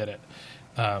ahead and did it.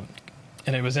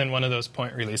 And it was in one of those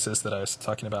point releases that I was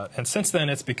talking about. And since then,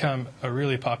 it's become a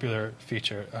really popular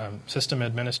feature. System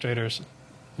administrators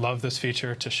love this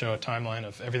feature to show a timeline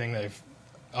of everything they've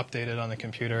updated on the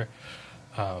computer.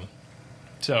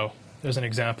 So there's an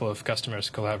example of customers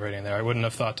collaborating there. I wouldn't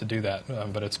have thought to do that,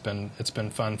 but it's been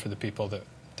fun for the people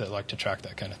that like to track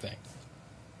that kind of thing.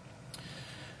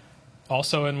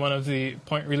 Also, in one of the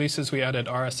point releases, we added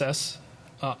RSS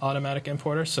automatic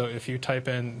importer. So if you type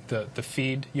in the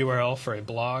feed URL for a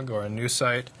blog or a news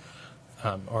site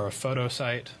or a photo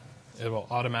site, it will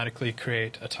automatically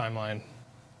create a timeline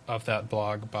of that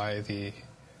blog by the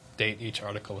date each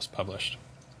article was published.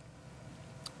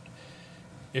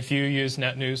 If you use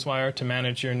NetNewsWire to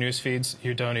manage your news feeds,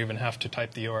 you don't even have to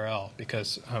type the URL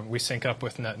because we sync up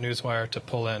with NetNewsWire to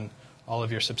pull in all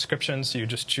of your subscriptions. You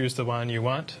just choose the one you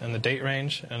want and the date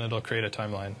range, and it'll create a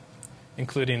timeline,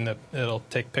 including it'll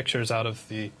take pictures out of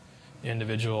the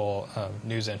individual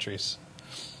news entries.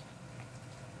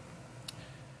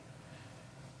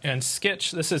 And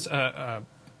Skitch, this is a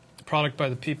product by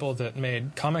the people that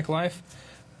made Comic Life.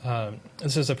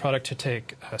 This is a product to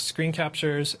take screen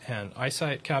captures and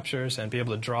eyesight captures and be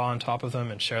able to draw on top of them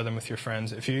and share them with your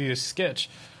friends. If you use Skitch,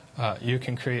 you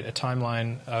can create a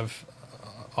timeline of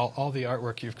all the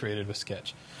artwork you've created with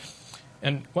Skitch.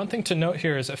 And one thing to note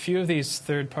here is a few of these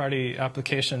third-party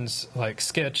applications like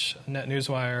Skitch,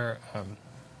 NetNewsWire,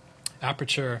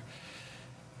 Aperture,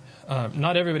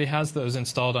 not everybody has those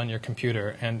installed on your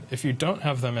computer. And if you don't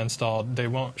have them installed, they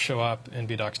won't show up in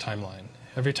BDocs Timeline.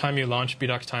 Every time you launch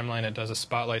BDocs Timeline, it does a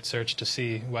spotlight search to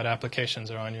see what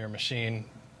applications are on your machine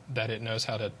that it knows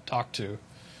how to talk to,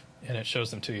 and it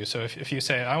shows them to you. So if you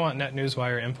say, I want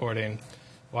NetNewsWire importing,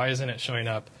 why isn't it showing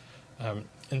up?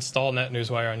 Install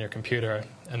NetNewsWire on your computer,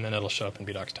 and then it'll show up in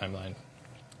BDocs Timeline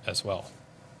as well.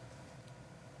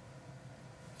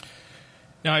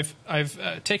 Now,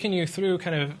 I've taken you through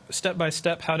kind of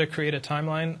step-by-step how to create a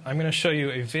timeline. I'm going to show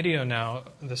you a video now.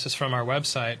 This is from our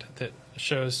website that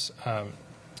shows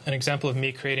an example of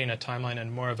me creating a timeline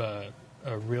in more of a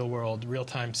real-world,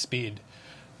 real-time speed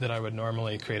that I would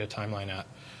normally create a timeline at.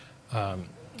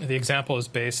 The example is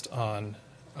based on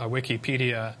a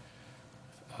Wikipedia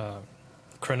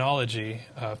chronology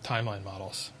of timeline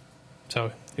models.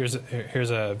 So here's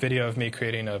a video of me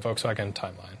creating a Volkswagen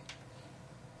timeline.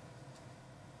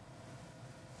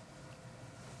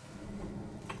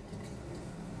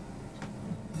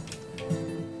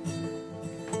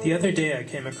 The other day I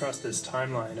came across this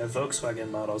timeline of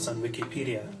Volkswagen models on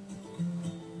Wikipedia.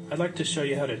 I'd like to show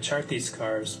you how to chart these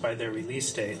cars by their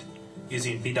release date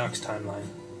using BDocs Timeline.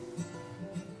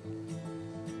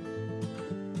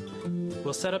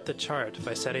 We'll set up the chart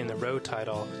by setting the row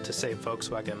title to say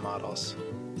Volkswagen models.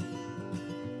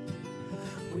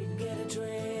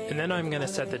 And then I'm going to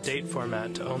set the date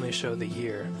format to only show the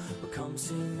year.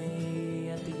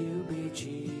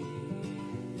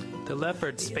 The The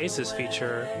Leopard Spaces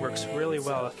feature works really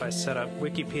well if I set up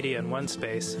Wikipedia in one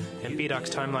space and BDocs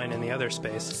Timeline in the other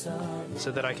space, so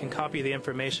that I can copy the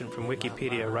information from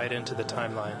Wikipedia right into the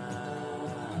timeline.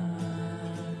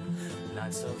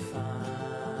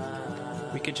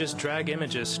 We could just drag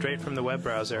images straight from the web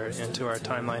browser into our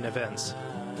timeline events.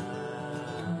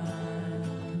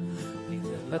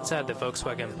 Let's add the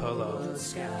Volkswagen Polo.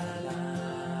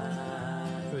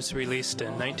 It was released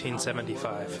in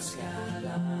 1975.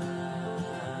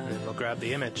 And then we'll grab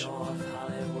the image. I'm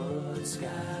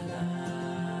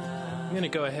going to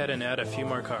go ahead and add a few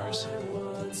more cars.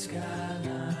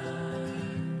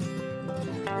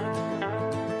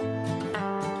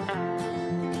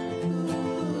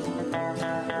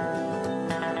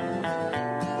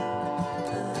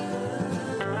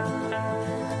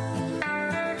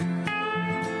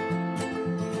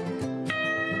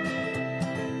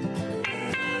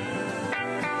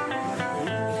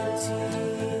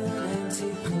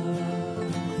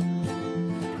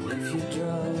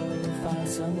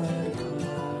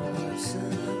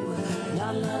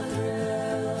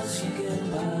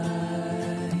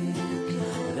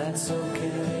 That's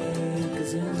okay,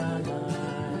 'cause in my mind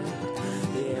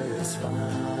there is fine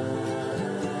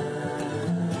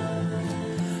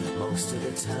most of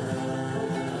the time,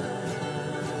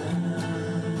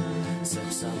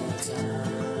 some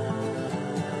summertime,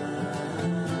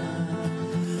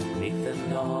 beneath the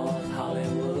North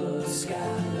Hollywood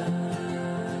skyline.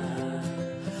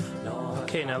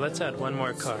 Okay, now let's add one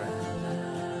more car.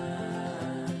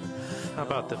 How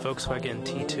about the Volkswagen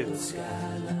T2?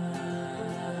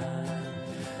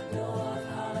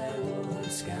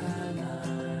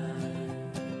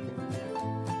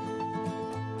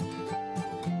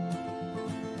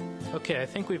 Okay, I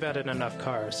think we've added enough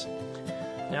cars.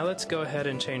 Now let's go ahead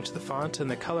and change the font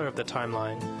and the color of the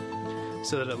timeline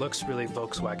so that it looks really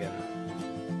Volkswagen.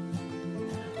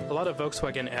 A lot of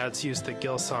Volkswagen ads use the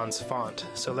Gill Sans font,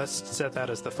 so let's set that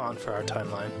as the font for our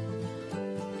timeline.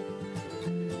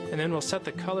 And then we'll set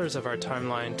the colors of our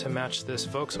timeline to match this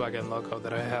Volkswagen logo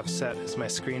that I have set as my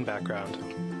screen background.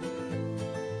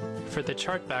 For the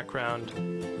chart background,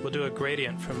 we'll do a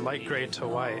gradient from light gray to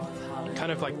white,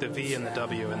 kind of like the V and the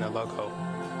W in the logo.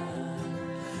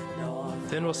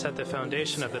 Then we'll set the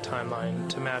foundation of the timeline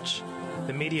to match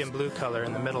the medium blue color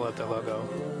in the middle of the logo.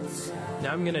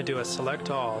 Now I'm going to do a select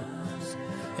all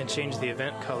and change the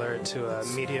event color to a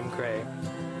medium gray.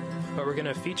 But we're going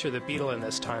to feature the beetle in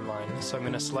this timeline, so I'm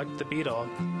going to select the beetle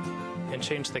and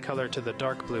change the color to the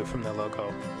dark blue from the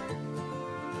logo.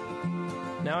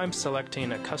 Now I'm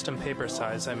selecting a custom paper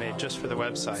size I made just for the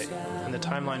website, and the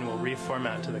timeline will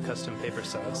reformat to the custom paper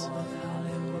size.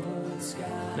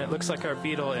 And it looks like our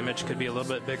beetle image could be a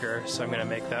little bit bigger, so I'm going to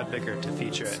make that bigger to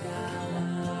feature it.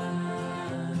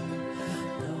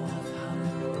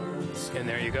 And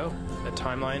there you go, a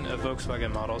timeline of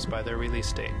Volkswagen models by their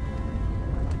release date.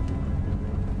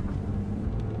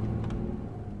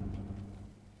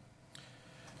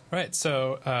 Right,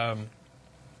 so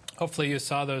hopefully you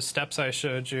saw those steps I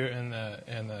showed you in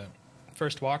the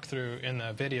first walkthrough in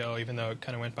the video, even though it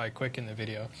kind of went by quick in the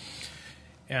video.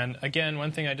 And again,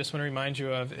 one thing I just want to remind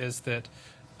you of is that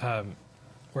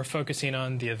we're focusing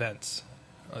on the events.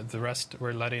 The rest,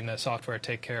 we're letting the software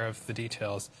take care of the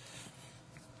details.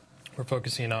 We're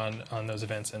focusing on those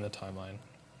events in the timeline.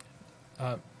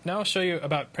 Now I'll show you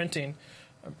about printing.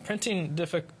 Printing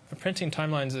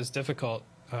timelines is difficult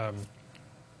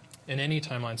in any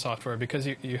timeline software because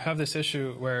you have this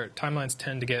issue where timelines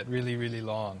tend to get really, really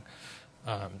long.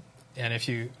 And if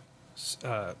you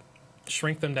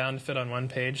shrink them down to fit on one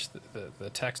page, the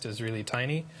text is really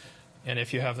tiny. And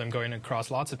if you have them going across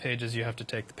lots of pages, you have to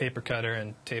take the paper cutter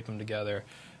and tape them together.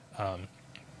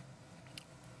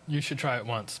 You should try it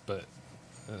once, but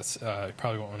you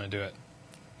probably won't want to do it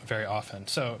very often.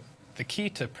 So the key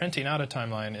to printing out a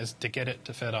timeline is to get it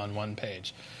to fit on one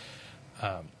page.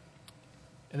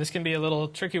 And this can be a little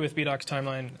tricky with BDocs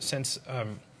Timeline since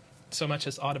so much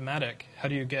is automatic. How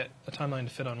do you get a timeline to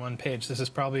fit on one page? This is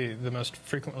probably the most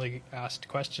frequently asked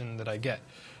question that I get.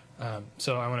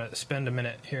 So I want to spend a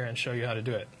minute here and show you how to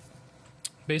do it.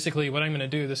 Basically, what I'm going to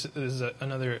do, this is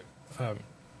another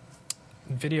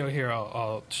video here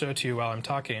I'll show to you while I'm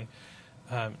talking,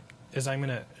 is I'm going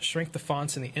to shrink the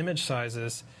fonts and the image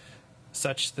sizes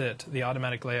such that the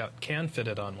automatic layout can fit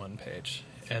it on one page.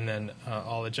 And then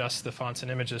I'll adjust the fonts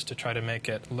and images to try to make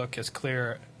it look as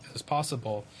clear as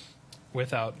possible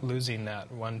without losing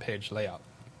that one-page layout.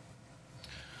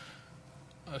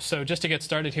 So just to get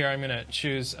started here, I'm going to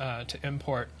choose to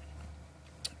import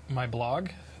my blog,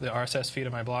 the RSS feed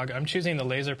of my blog. I'm choosing the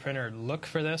laser printer look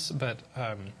for this, but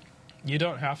You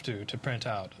don't have to print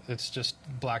out. It's just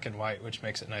black and white, which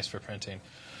makes it nice for printing.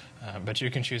 But you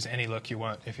can choose any look you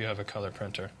want if you have a color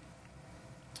printer.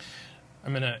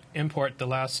 I'm going to import the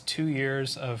last 2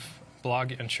 years of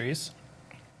blog entries.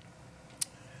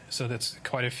 So that's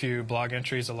quite a few blog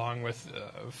entries along with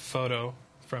a photo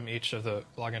from each of the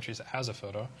blog entries that has a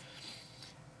photo.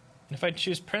 And if I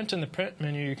choose print in the print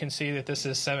menu, you can see that this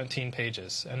is 17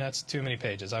 pages, and that's too many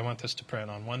pages. I want this to print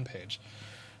on 1 page.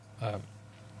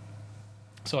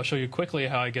 So I'll show you quickly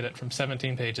how I get it from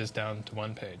 17 pages down to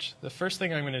 1 page. The first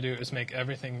thing I'm going to do is make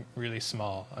everything really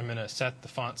small. I'm going to set the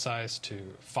font size to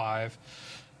 5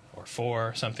 or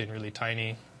 4, something really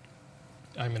tiny.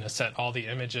 I'm going to set all the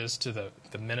images to the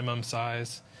minimum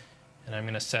size, and I'm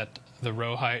going to set the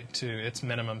row height to its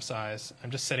minimum size. I'm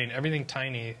just setting everything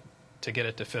tiny to get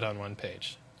it to fit on 1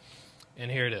 page. And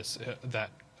here it is.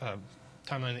 That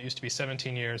timeline that used to be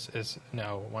 17 years is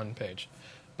now 1 page.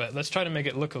 But let's try to make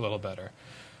it look a little better,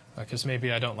 because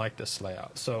maybe I don't like this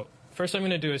layout. So first I'm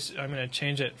going to do is I'm going to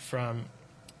change it from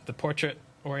the portrait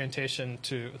orientation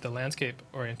to the landscape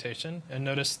orientation. And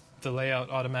notice the layout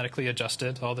automatically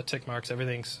adjusted. All the tick marks,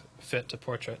 everything's fit to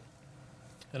portrait.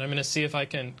 And I'm going to see if I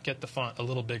can get the font a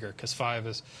little bigger, because 5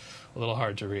 is a little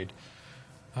hard to read.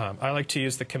 I like to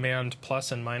use the command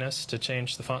plus and minus to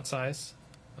change the font size.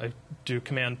 I do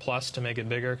command plus to make it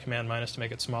bigger, command minus to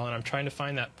make it smaller, and I'm trying to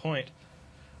find that point.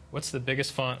 What's the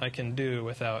biggest font I can do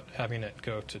without having it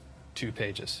go to 2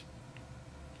 pages?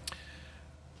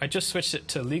 I just switched it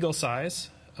to legal size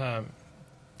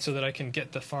so that I can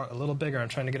get the font a little bigger. I'm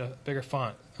trying to get a bigger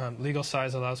font. Legal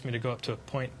size allows me to go up to a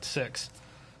 0.6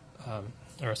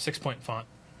 or a 6-point font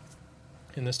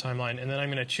in this timeline. And then I'm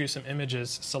going to choose some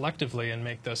images selectively and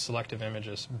make those selective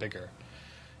images bigger.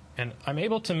 And I'm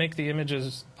able to make the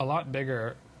images a lot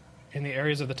bigger in the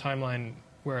areas of the timeline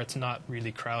where it's not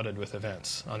really crowded with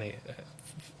events.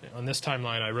 On this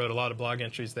timeline, I wrote a lot of blog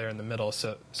entries there in the middle,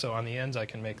 so on the ends I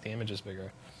can make the images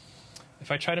bigger. If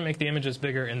I try to make the images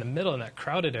bigger in the middle in that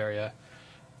crowded area,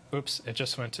 oops, it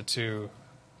just went to two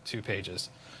pages.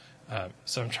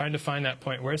 So I'm trying to find that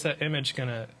point. Where's that image going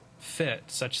to fit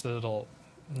such that it'll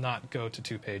not go to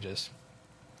 2 pages?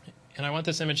 And I want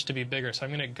this image to be bigger, so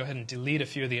I'm going to go ahead and delete a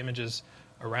few of the images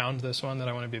around this one that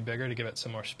I want to be bigger to give it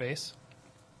some more space.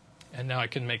 And now I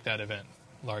can make that event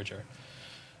larger.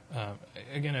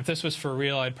 Again, if this was for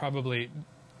real, I'd probably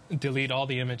delete all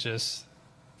the images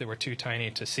that were too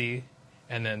tiny to see,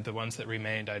 and then the ones that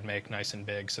remained I'd make nice and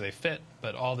big so they fit,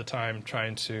 but all the time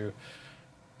trying to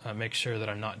make sure that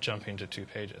I'm not jumping to 2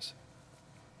 pages.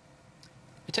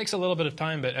 It takes a little bit of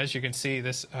time, but as you can see,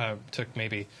 this took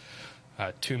maybe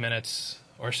 2 minutes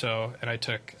or so, and I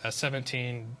took a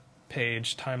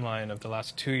 17-page timeline of the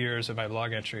last 2 years of my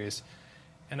blog entries,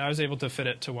 and I was able to fit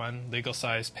it to 1 legal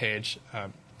size page.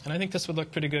 And I think this would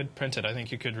look pretty good printed. I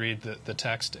think you could read the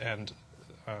text, and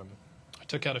I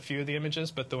took out a few of the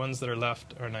images, but the ones that are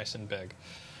left are nice and big.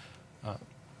 It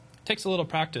takes a little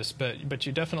practice, but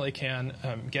you definitely can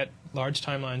get large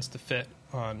timelines to fit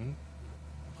on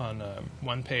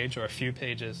 1 page or a few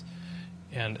pages,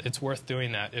 and it's worth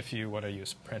doing that if you want to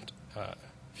use print,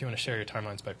 if you want to share your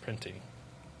timelines by printing.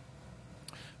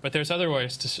 But there's other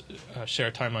ways to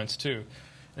share timelines too.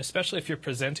 Especially if you're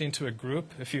presenting to a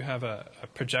group, if you have a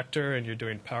projector and you're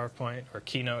doing PowerPoint or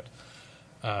Keynote,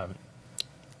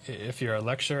 if you're a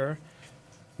lecturer,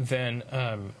 then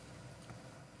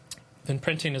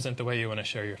printing isn't the way you want to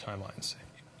share your timelines.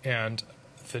 And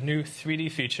the new 3D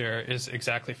feature is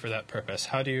exactly for that purpose.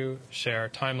 How do you share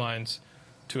timelines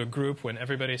to a group when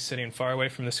everybody's sitting far away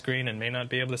from the screen and may not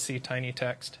be able to see tiny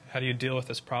text? How do you deal with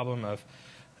this problem of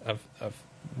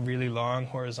really long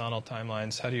horizontal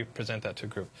timelines? How do you present that to a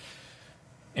group?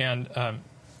 And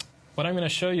what I'm going to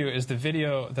show you is the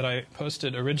video that I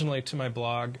posted originally to my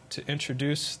blog to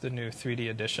introduce the new 3D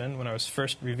edition when I was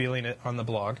first revealing it on the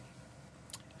blog.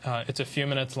 It's a few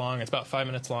minutes long. It's about 5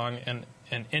 minutes long, and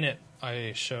in it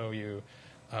I show you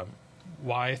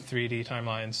why 3D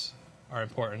timelines are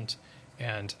important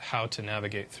and how to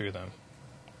navigate through them.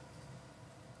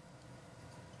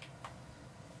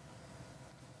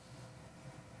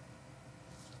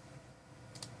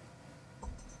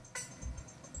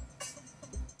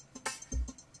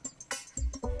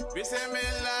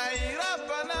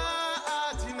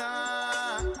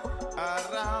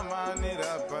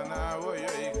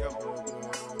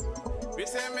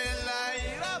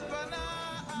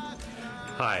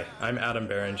 Hi, I'm Adam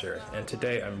Berenger, and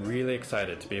today I'm really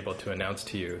excited to be able to announce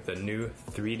to you the new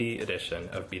 3D edition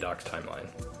of BDocs Timeline.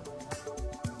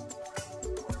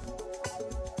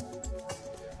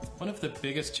 One of the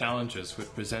biggest challenges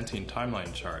with presenting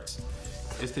timeline charts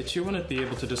is that you want to be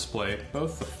able to display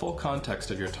both the full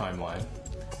context of your timeline,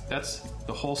 that's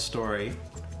the whole story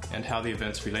and how the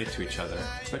events relate to each other,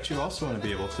 but you also want to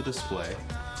be able to display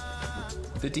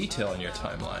the detail in your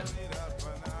timeline.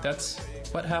 That's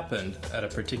what happened at a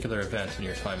particular event in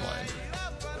your timeline.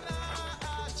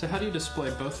 So how do you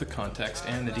display both the context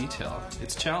and the detail?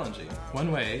 It's challenging.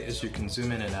 One way is you can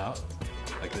zoom in and out,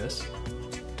 like this.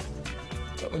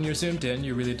 But when you're zoomed in,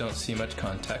 you really don't see much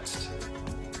context.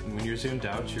 And when you're zoomed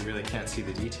out, you really can't see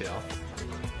the detail.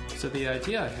 So the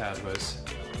idea I had was,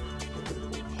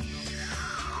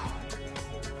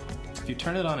 if you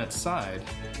turn it on its side,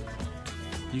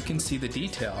 you can see the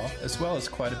detail as well as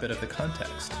quite a bit of the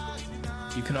context.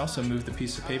 You can also move the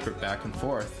piece of paper back and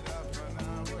forth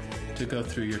to go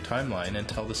through your timeline and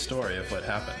tell the story of what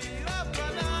happened.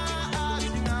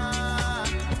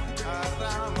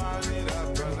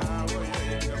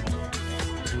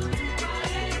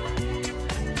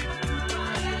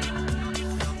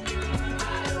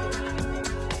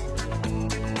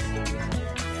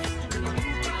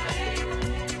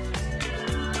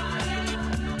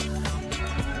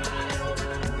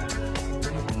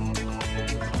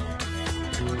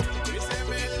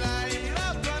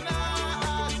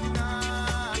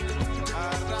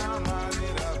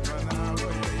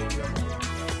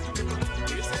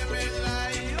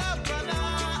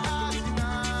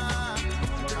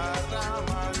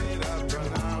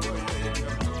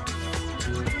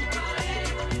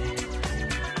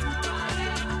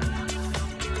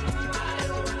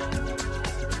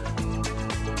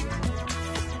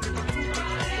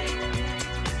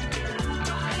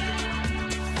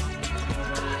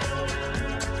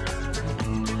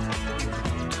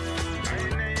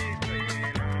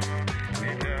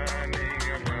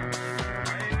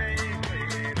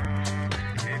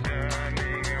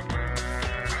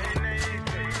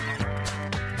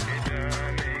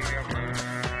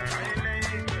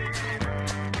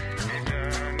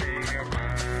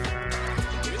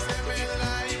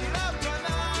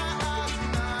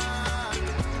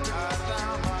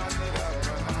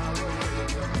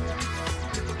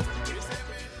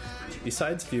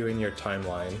 Besides viewing your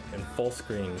timeline in full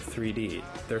screen 3D,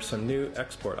 there's some new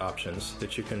export options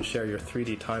that you can share your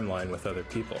 3D timeline with other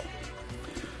people.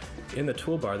 In the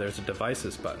toolbar, there's a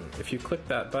Devices button. If you click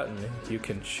that button, you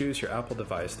can choose your Apple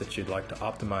device that you'd like to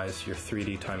optimize your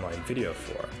 3D timeline video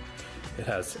for. It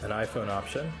has an iPhone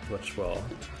option, which will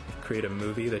create a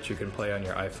movie that you can play on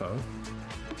your iPhone.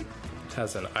 It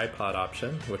has an iPod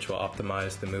option, which will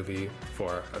optimize the movie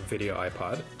for a video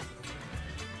iPod.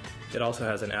 It also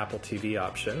has an Apple TV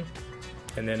option.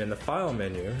 And then in the File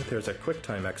menu, there's a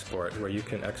QuickTime export where you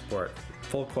can export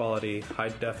full quality, high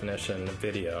definition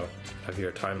video of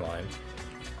your timeline.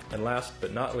 And last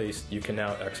but not least, you can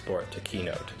now export to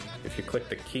Keynote. If you click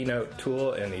the Keynote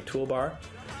tool in the toolbar,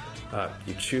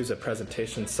 you choose a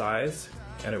presentation size,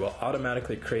 and it will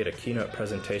automatically create a Keynote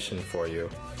presentation for you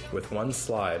with one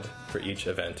slide for each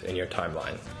event in your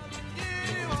timeline.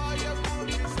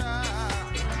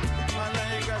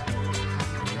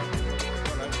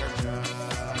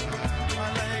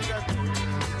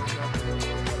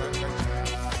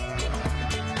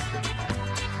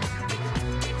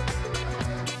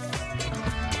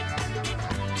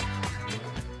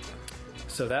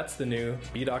 So that's the new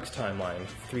BDocs Timeline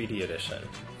 3D edition.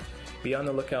 Be on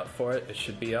the lookout for it. It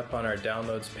should be up on our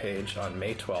downloads page on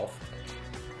May 12th.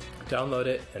 Download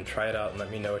it and try it out and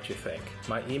let me know what you think.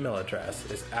 My email address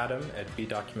is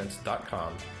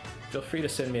adam@bdocuments.com. Feel free to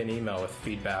send me an email with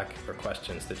feedback or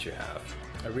questions that you have.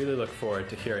 I really look forward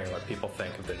to hearing what people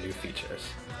think of the new features.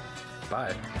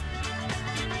 Bye.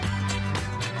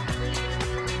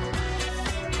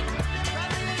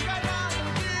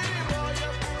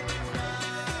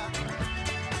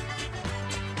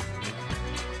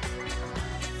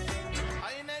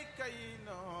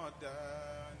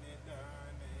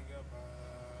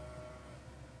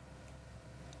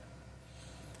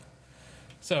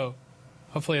 So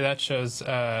hopefully that shows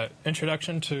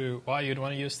introduction to why you'd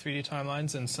want to use 3D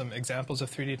timelines and some examples of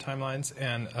 3D timelines.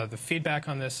 And the feedback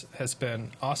on this has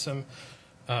been awesome.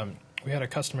 We had a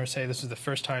customer say this was the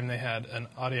first time they had an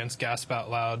audience gasp out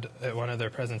loud at one of their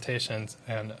presentations,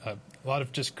 and a lot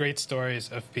of just great stories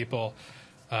of people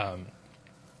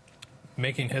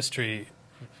making history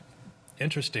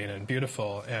interesting and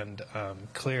beautiful and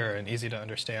clear and easy to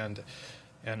understand.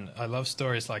 And I love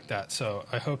stories like that. So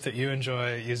I hope that you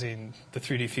enjoy using the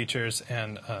 3D features,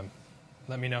 and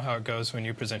let me know how it goes when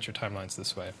you present your timelines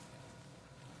this way.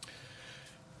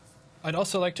 I'd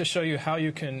also like to show you how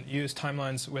you can use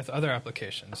timelines with other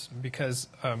applications, because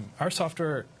our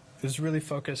software is really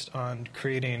focused on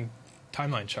creating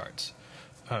timeline charts.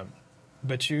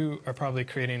 But you are probably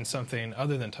creating something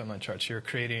other than timeline charts. You're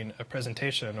creating a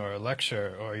presentation or a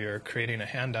lecture, or you're creating a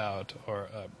handout or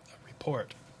a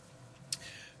report.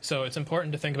 So it's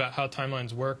important to think about how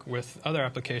timelines work with other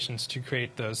applications to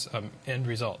create those end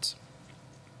results.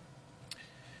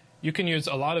 You can use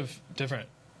a lot of different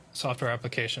software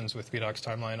applications with BDocs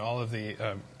Timeline, all of the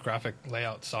graphic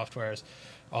layout softwares,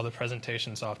 all the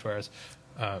presentation softwares,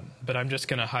 but I'm just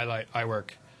going to highlight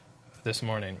iWork this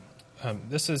morning.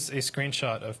 This is a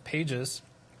screenshot of Pages.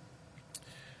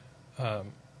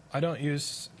 I don't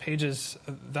use Pages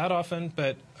that often,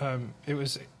 but it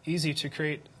was easy to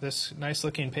create this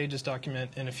nice-looking Pages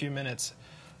document in a few minutes,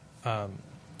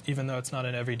 even though it's not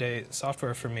an everyday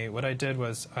software for me. What I did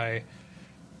was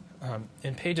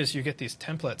in Pages, you get these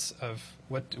templates of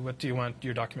what do you want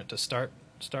your document to start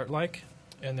like.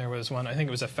 And there was one, I think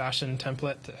it was a fashion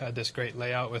template that had this great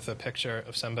layout with a picture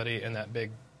of somebody in that big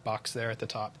box there at the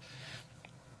top.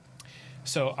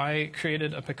 So I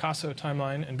created a Picasso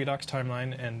timeline and BDocs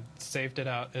Timeline and saved it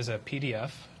out as a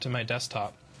PDF to my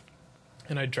desktop.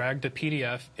 And I dragged the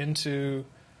PDF into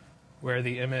where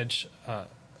the image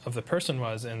of the person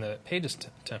was in the Pages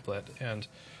template. And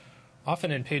often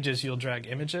in Pages, you'll drag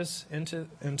images into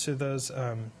those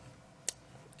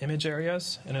image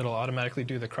areas, and it'll automatically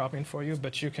do the cropping for you,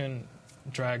 but you can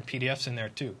drag PDFs in there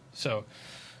too. So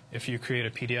if you create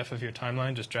a PDF of your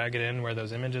timeline, just drag it in where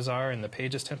those images are in the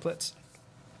Pages templates,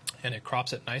 and it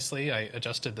crops it nicely. I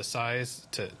adjusted the size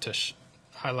to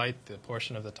highlight the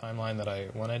portion of the timeline that I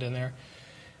wanted in there,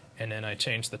 and then I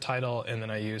changed the title, and then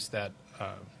I used that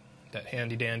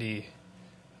handy-dandy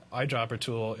eyedropper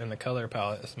tool in the color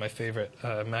palette. It's my favorite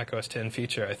Mac OS X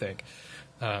feature, I think,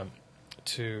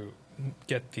 to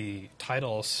get the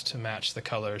titles to match the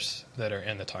colors that are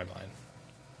in the timeline.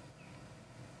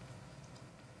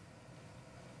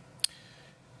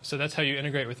 So that's how you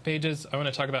integrate with Pages. I want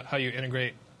to talk about how you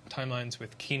integrate timelines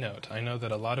with Keynote. I know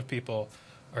that a lot of people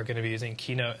are going to be using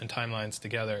Keynote and timelines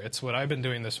together. It's what I've been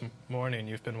doing this morning.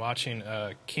 You've been watching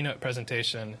a Keynote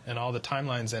presentation and all the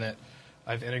timelines in it.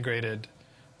 I've integrated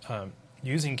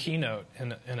using Keynote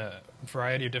in a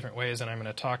variety of different ways, and I'm going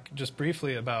to talk just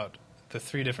briefly about the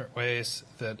 3 different ways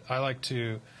that I like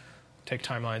to take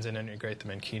timelines and integrate them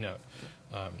in Keynote.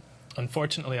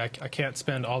 Unfortunately, I can't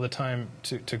spend all the time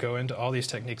to go into all these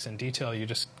techniques in detail. You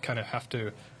just kind of have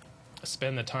to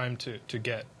spend the time to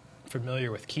get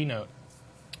familiar with Keynote,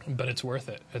 but it's worth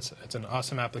it. It's an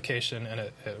awesome application, and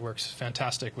it works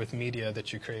fantastic with media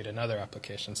that you create in other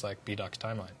applications like BDocs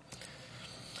Timeline.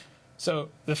 So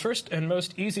the first and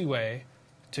most easy way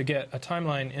to get a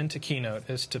timeline into Keynote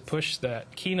is to push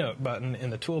that Keynote button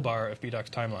in the toolbar of BDocs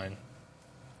Timeline.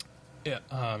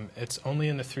 It's only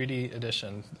in the 3D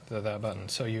edition, that button.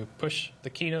 So you push the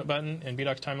Keynote button in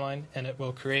BDocs Timeline, and it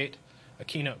will create a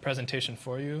Keynote presentation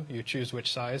for you. You choose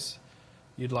which size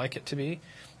you'd like it to be.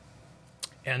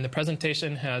 And the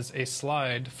presentation has a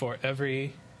slide for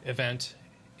every event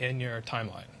in your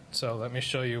timeline. So let me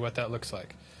show you what that looks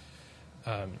like.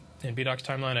 In BDocs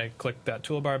Timeline, I click that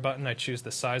toolbar button, I choose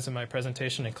the size of my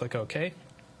presentation and click OK.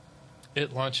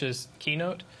 It launches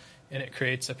Keynote, and it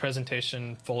creates a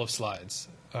presentation full of slides.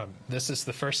 This is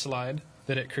the first slide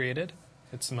that it created.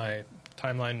 It's my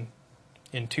timeline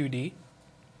in 2D.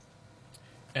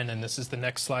 And then this is the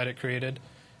next slide it created.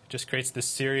 It just creates this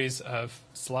series of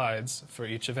slides for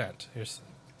each event. Here's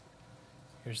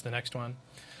the next one.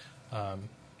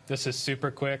 This is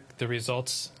super quick. The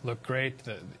results look great.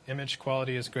 The image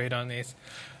quality is great on these.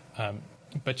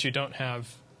 But you don't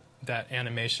have that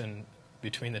animation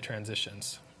between the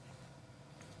transitions.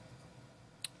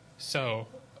 So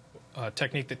a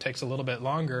technique that takes a little bit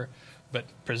longer but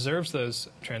preserves those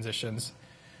transitions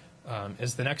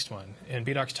is the next one. In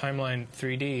BDocs Timeline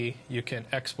 3D, you can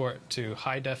export to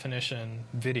high-definition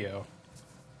video.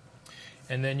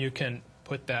 And then you can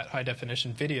put that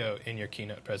high-definition video in your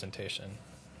Keynote presentation.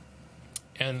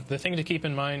 And the thing to keep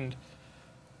in mind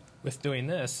with doing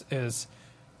this is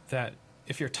that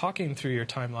if you're talking through your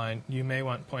timeline, you may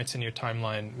want points in your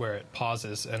timeline where it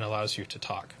pauses and allows you to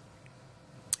talk.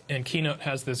 And Keynote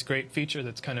has this great feature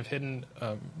that's kind of hidden.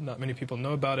 Not many people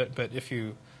know about it, but if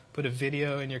you put a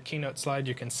video in your Keynote slide,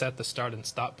 you can set the start and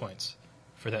stop points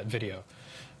for that video.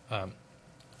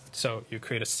 So you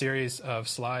create a series of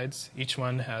slides. Each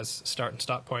one has start and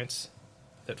stop points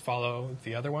that follow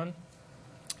the other one.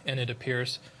 And it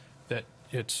appears that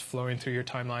it's flowing through your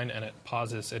timeline, and it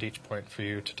pauses at each point for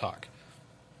you to talk.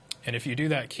 And if you do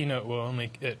that, Keynote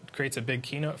it creates a big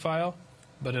Keynote file,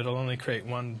 but it'll only create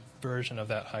one version of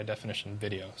that high-definition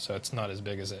video, so it's not as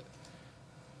big as it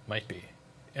might be.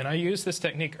 And I used this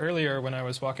technique earlier when I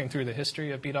was walking through the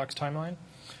history of BDocs Timeline.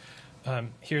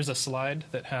 Here's a slide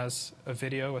that has a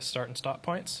video with start and stop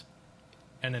points,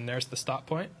 and then there's the stop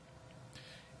point.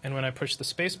 And when I push the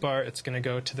space bar, it's going to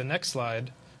go to the next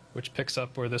slide, which picks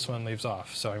up where this one leaves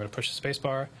off. So I'm going to push the space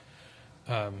bar,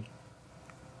 and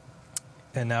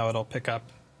now it'll pick up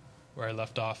where I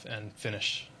left off and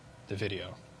finish the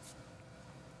video.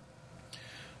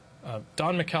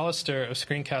 Don McAllister of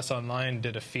Screencast Online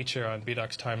did a feature on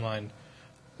BDocs Timeline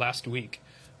last week.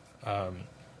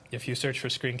 If you search for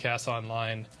Screencast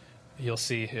Online, you'll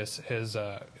see his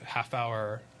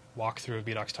half-hour walkthrough of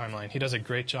BDocs Timeline. He does a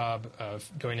great job of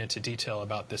going into detail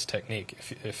about this technique.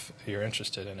 If you're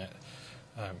interested in it,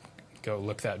 go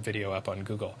look that video up on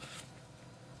Google.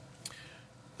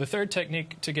 The third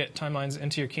technique to get timelines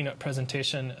into your keynote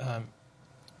presentation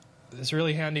is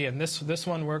really handy, and this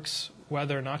one works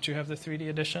whether or not you have the 3D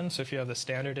edition. So if you have the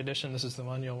standard edition, this is the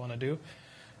one you'll want to do.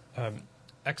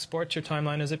 Export your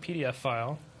timeline as a PDF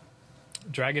file,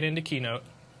 drag it into Keynote.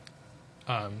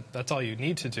 That's all you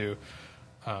need to do.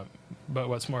 But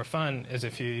what's more fun is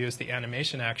if you use the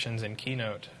animation actions in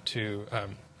Keynote to,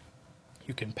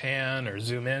 you can pan or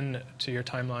zoom in to your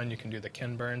timeline. You can do the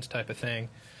Ken Burns type of thing.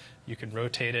 You can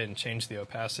rotate it and change the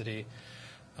opacity.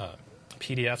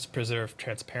 PDFs preserve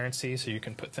transparency, so you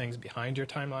can put things behind your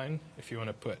timeline. If you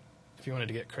wanted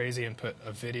to get crazy and put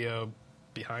a video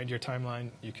behind your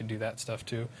timeline, you can do that stuff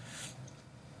too.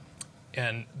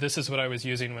 And this is what I was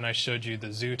using when I showed you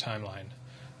the zoo timeline.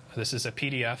 This is a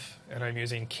PDF, and I'm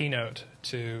using Keynote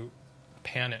to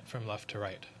pan it from left to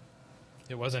right.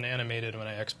 It wasn't animated when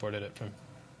I exported it from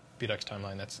BDocs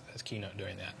Timeline. That's Keynote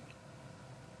doing that.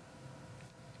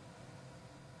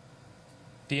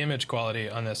 The image quality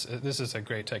on this is a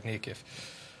great technique.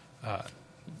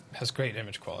 Has great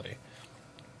image quality.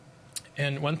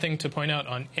 And one thing to point out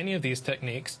on any of these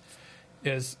techniques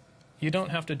is you don't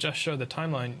have to just show the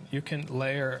timeline. You can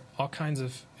layer all kinds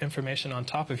of information on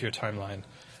top of your timeline.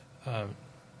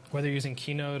 Whether you're using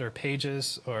Keynote or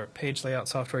Pages or page layout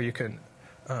software, you can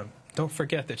don't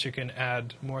forget that you can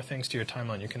add more things to your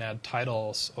timeline. You can add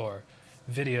titles or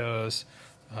videos,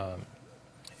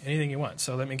 anything you want.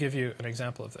 So let me give you an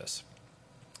example of this.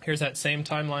 Here's that same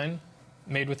timeline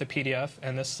made with a PDF,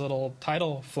 and this little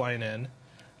title flying in,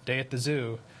 Day at the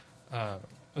Zoo,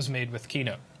 was made with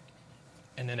Keynote.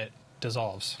 And then it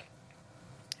dissolves.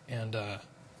 And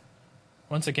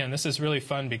once again, this is really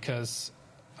fun because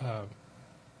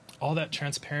all that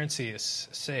transparency is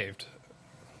saved.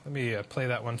 Let me play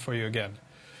that one for you again.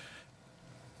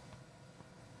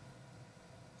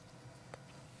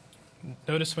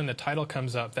 Notice when the title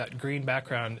comes up, that green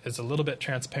background is a little bit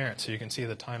transparent, so you can see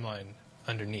the timeline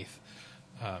underneath.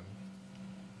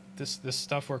 This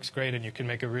stuff works great, and you can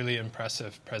make a really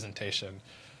impressive presentation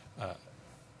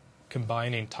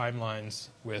combining timelines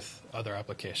with other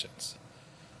applications.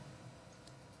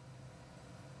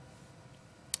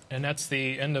 And that's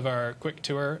the end of our quick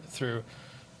tour through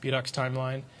BDocs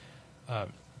Timeline.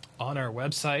 On our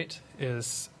website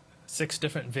is 6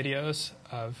 different videos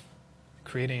of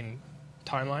creating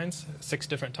timelines, 6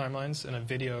 different timelines, and a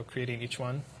video creating each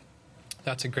one.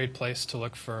 That's a great place to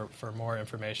look for more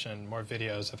information, more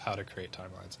videos of how to create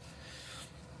timelines.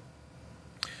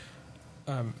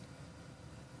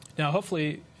 Now,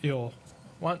 hopefully, you'll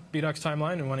want BDocs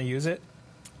Timeline and want to use it.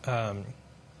 I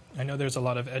know there's a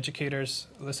lot of educators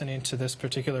listening to this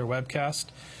particular webcast.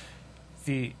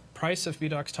 The price of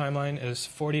BDocs Timeline is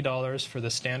 $40 for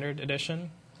the standard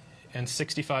edition and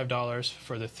 $65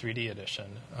 for the 3D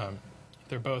edition.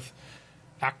 They're both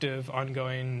active,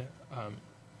 ongoing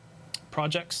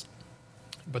projects,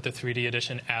 but the 3D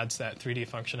edition adds that 3D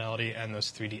functionality and those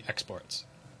 3D exports.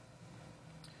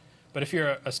 But if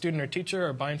you're a student or teacher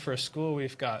or buying for a school,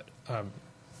 we've got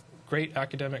great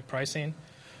academic pricing.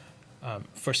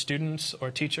 For students or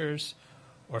teachers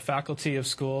or faculty of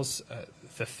schools,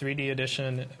 the 3D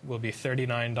edition will be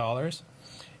 $39,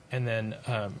 and then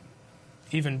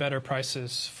even better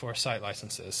prices for site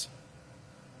licenses.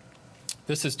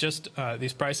 This is just,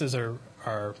 these prices are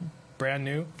brand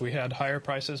new. We had higher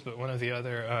prices, but one of the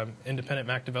other independent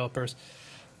Mac developers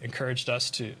encouraged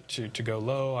us to go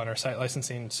low on our site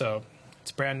licensing. So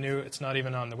it's brand new. It's not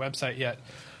even on the website yet.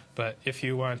 But if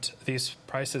you want these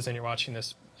prices and you're watching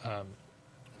this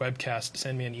webcast,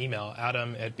 send me an email,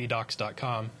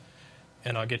 adam@bdocs.com,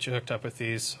 and I'll get you hooked up with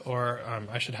these. Or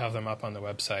I should have them up on the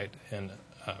website in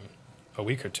a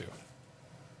week or two.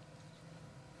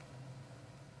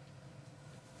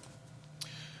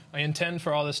 I intend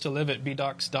for all this to live at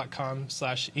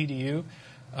bdocs.com/edu.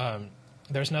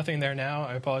 There's nothing there now.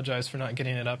 I apologize for not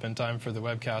getting it up in time for the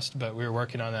webcast, but we're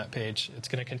working on that page. It's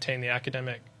going to contain the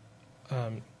academic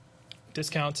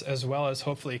discounts as well as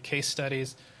hopefully case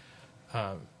studies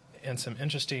and some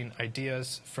interesting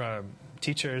ideas from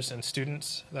teachers and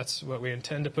students. That's what we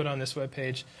intend to put on this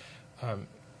webpage.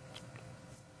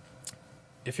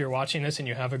 If you're watching this and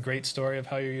you have a great story of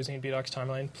how you're using BDocs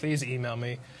Timeline, please email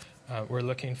me. We're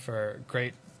looking for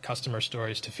great customer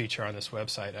stories to feature on this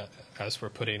website as we're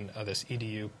putting this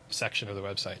EDU section of the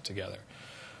website together.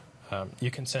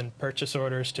 You can send purchase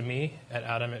orders to me at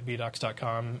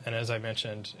adam@bdocs.com, and as I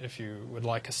mentioned, if you would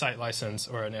like a site license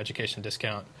or an education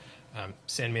discount,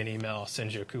 send me an email, I'll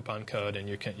send you a coupon code, and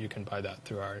you can buy that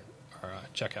through our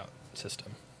checkout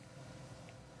system.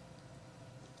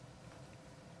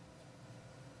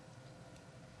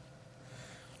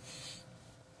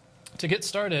 To get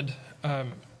started,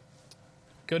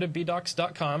 go to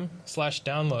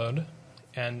bdocs.com/download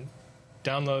and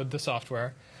download the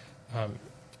software.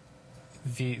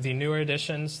 The newer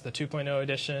editions, the 2.0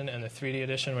 edition and the 3D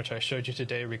edition, which I showed you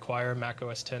today, require Mac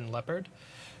OS X Leopard.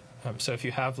 So if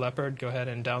you have Leopard, go ahead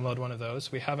and download one of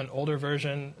those. We have an older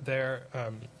version there.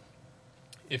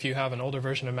 If you have an older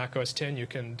version of Mac OS X, you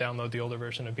can download the older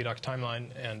version of BDocs Timeline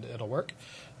and it'll work.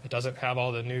 It doesn't have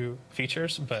all the new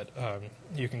features, but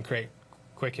you can create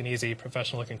quick and easy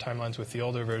professional-looking timelines with the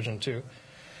older version too.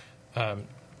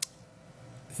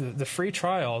 The free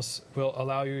trials will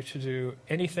allow you to do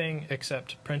anything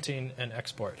except printing and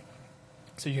export.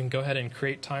 So you can go ahead and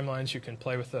create timelines. You can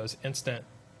play with those instant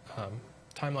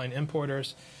timeline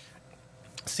importers,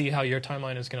 see how your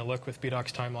timeline is going to look with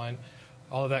BDocs Timeline.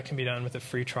 All of that can be done with a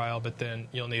free trial, but then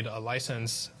you'll need a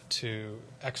license to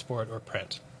export or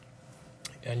print.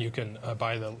 And you can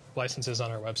buy the licenses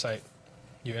on our website.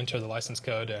 You enter the license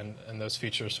code, and those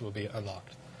features will be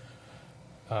unlocked.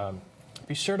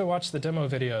 Be sure to watch the demo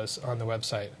videos on the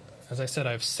website. As I said,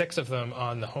 I have 6 of them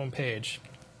on the home page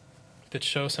that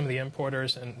show some of the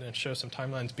importers and show some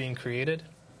timelines being created.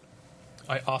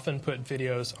 I often put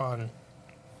videos on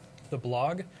the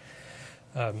blog.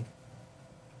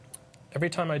 Every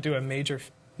time I do a major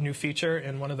new feature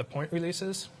in one of the point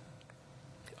releases,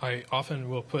 I often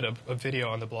will put a video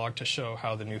on the blog to show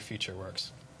how the new feature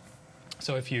works.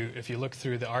 So if you look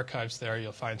through the archives there,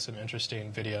 you'll find some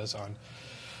interesting videos on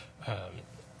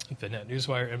the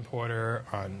NetNewsWire importer,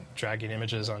 on dragging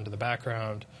images onto the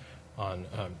background, on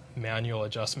manual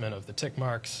adjustment of the tick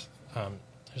marks.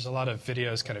 There's a lot of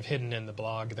videos kind of hidden in the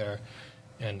blog there,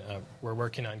 and we're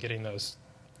working on getting those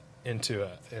into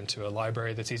a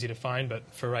library that's easy to find, but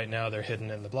for right now they're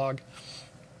hidden in the blog.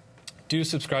 Do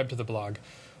subscribe to the blog.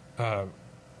 I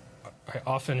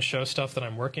often show stuff that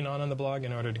I'm working on the blog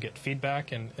in order to get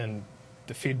feedback, and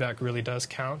the feedback really does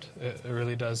count. It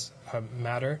really does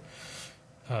matter.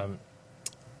 The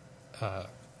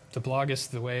blog is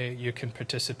the way you can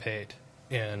participate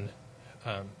in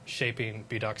shaping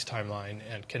BDocs Timeline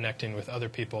and connecting with other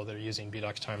people that are using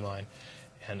BDocs Timeline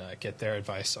and get their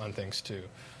advice on things too.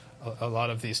 A lot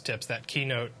of these tips, that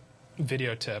keynote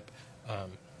video tip,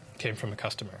 came from a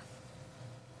customer.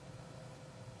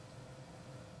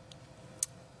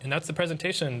 And that's the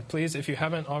presentation. Please, if you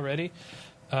haven't already,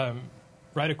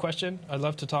 write a question. I'd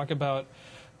love to talk about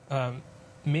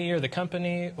me or the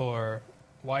company, or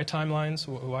why timelines,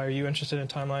 why are you interested in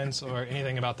timelines, or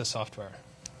anything about the software.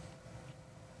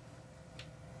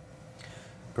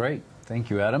 Great.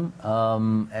 Thank you, Adam.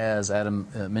 As Adam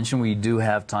mentioned, we do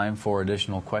have time for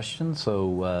additional questions,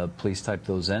 so please type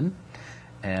those in.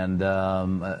 And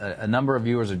a number of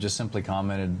viewers have just simply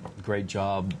commented, great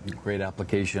job, great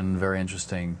application, very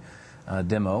interesting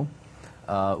demo.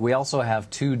 We also have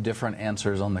 2 different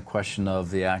answers on the question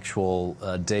of the actual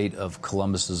date of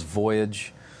Columbus's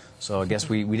voyage. So I guess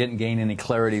we didn't gain any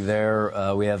clarity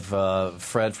there. We have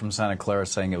Fred from Santa Clara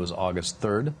saying it was August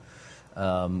 3rd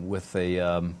with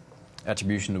a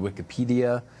attribution to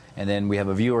Wikipedia. And then we have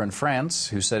a viewer in France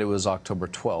who said it was October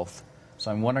 12th. So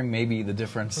I'm wondering maybe the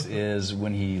difference is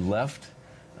when he left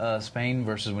Spain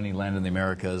versus when he landed in the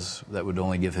Americas. That would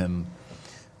only give him,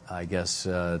 I guess,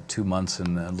 2 months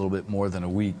and a little bit more than a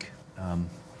week.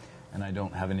 And I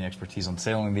don't have any expertise on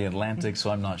sailing the Atlantic, so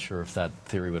I'm not sure if that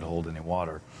theory would hold any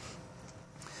water.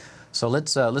 So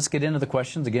let's get into the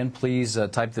questions. Again, please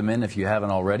type them in if you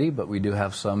haven't already, but we do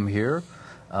have some here.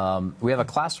 We have a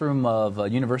classroom of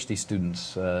university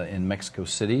students in Mexico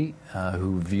City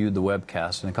who viewed the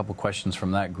webcast, and a couple questions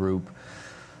from that group.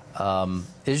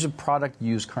 Is your product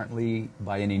used currently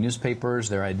by any newspapers?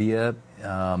 Their idea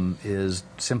is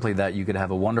simply that you could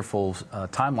have a wonderful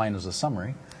timeline as a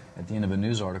summary at the end of a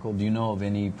news article. Do you know of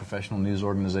any professional news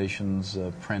organizations,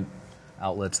 print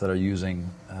outlets that are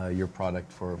using your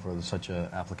product for such an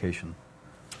application?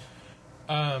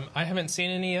 I haven't seen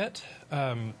any yet.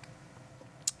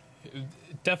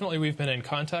 Definitely, we've been in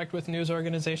contact with news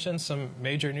organizations, some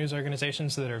major news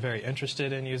organizations that are very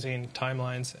interested in using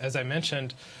timelines. As I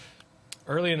mentioned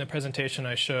early in the presentation,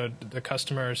 I showed the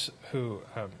customers who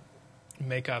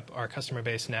make up our customer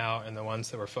base now and the ones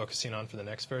that we're focusing on for the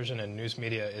next version, and news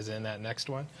media is in that next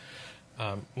one.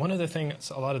 One of the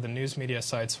things a lot of the news media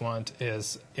sites want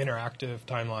is interactive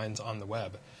timelines on the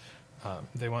web.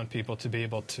 They want people to be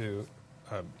able to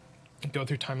go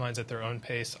through timelines at their own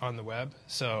pace on the web.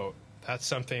 So that's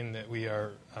something that we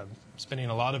are spending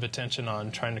a lot of attention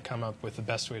on, trying to come up with the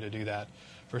best way to do that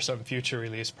for some future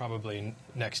release, probably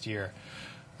next year.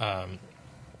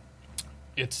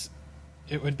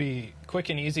 It would be quick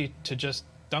and easy to just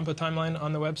dump a timeline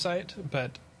on the website,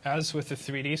 but as with the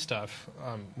 3D stuff,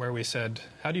 where we said,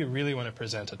 how do you really want to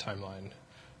present a timeline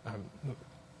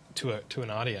to an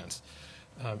audience?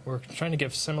 We're trying to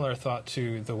give similar thought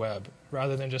to the web.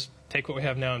 Rather than just take what we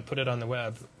have now and put it on the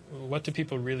web, what do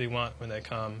people really want when they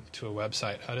come to a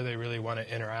website? How do they really want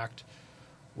to interact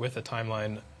with a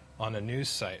timeline on a news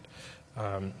site?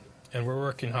 And we're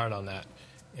working hard on that.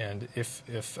 And if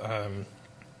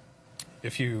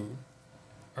you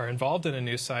are involved in a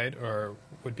news site or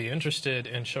would be interested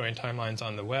in showing timelines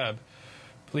on the web,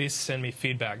 please send me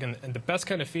feedback. And the best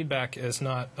kind of feedback is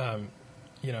not,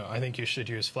 I think you should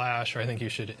use Flash, or I think you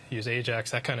should use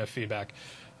Ajax, that kind of feedback,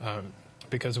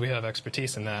 because we have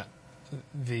expertise in that.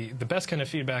 The best kind of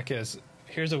feedback is,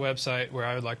 here's a website where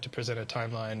I would like to present a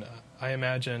timeline. I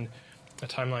imagine a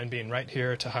timeline being right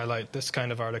here to highlight this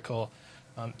kind of article.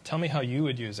 Tell me how you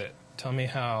would use it. Tell me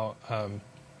how,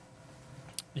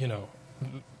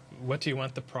 what do you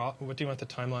want the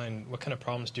timeline, what kind of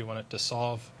problems do you want it to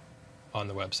solve on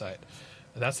the website?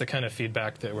 That's the kind of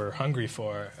feedback that we're hungry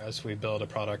for as we build a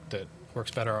product that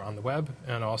works better on the web,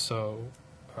 and also,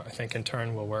 I think, in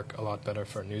turn, will work a lot better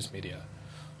for news media.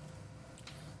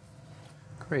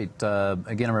 Great.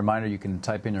 Again, a reminder, you can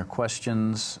type in your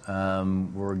questions.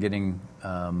 We're getting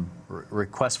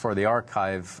requests for the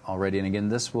archive already, and again,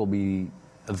 this will be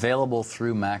available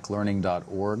through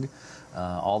maclearning.org.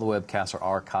 All the webcasts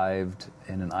are archived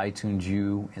in an iTunes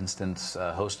U instance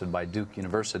hosted by Duke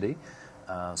University.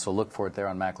 So look for it there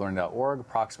on maclearning.org,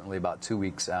 approximately about 2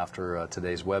 weeks after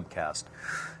today's webcast.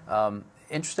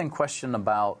 Interesting question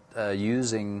about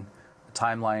using a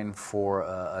timeline for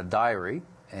a diary,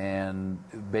 and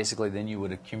basically then you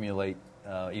would accumulate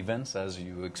events as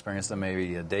you experience them,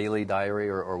 maybe a daily diary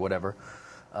or whatever.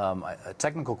 A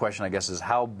technical question, I guess, is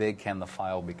how big can the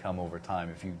file become over time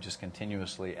if you just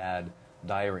continuously add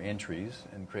diary entries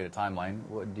and create a timeline?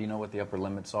 Do you know what the upper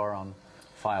limits are on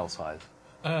file size?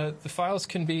 The files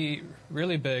can be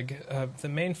really big. The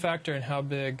main factor in how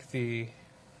big the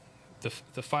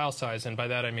file size, and by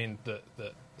that I mean the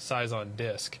size on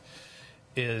disk,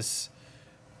 is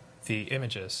the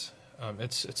images.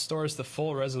 It stores the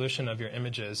full resolution of your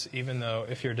images, even though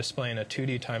if you're displaying a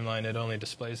 2D timeline, it only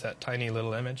displays that tiny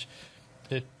little image.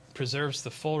 It preserves the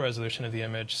full resolution of the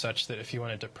image such that if you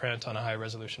wanted to print on a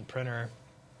high-resolution printer,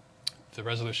 the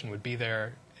resolution would be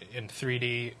there. In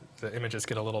 3D, the images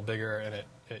get a little bigger, and it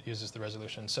uses the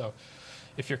resolution. So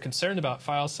if you're concerned about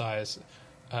file size,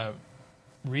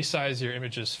 resize your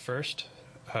images first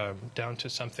down to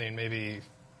something maybe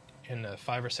in the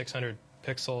 500 or 600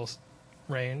 pixels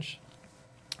range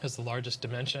as the largest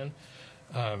dimension.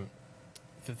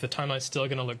 The timeline's still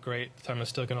going to look great. The timeline's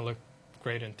still going to look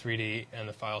great in 3D, and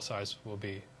the file size will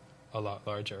be a lot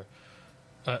larger.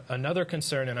 Another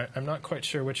concern, and I'm not quite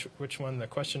sure which one the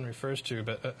question refers to,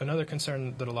 but another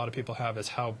concern that a lot of people have is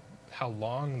how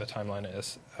long the timeline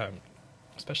is,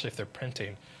 especially if they're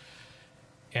printing.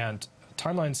 And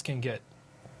timelines can get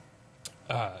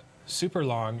super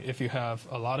long if you have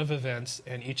a lot of events,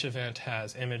 and each event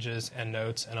has images and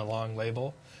notes and a long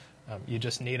label. You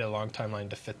just need a long timeline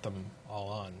to fit them all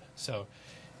on. So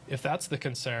if that's the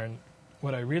concern,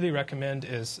 what I really recommend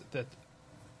is that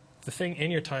the thing in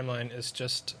your timeline is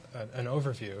just an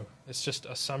overview. It's just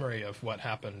a summary of what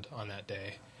happened on that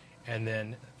day. And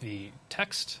then the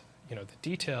text, the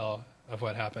detail of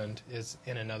what happened is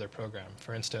in another program.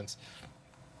 For instance,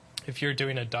 if you're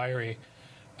doing a diary,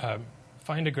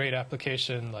 find a great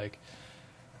application like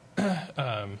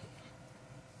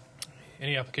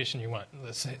any application you want.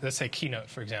 Let's say Keynote,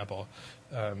 for example.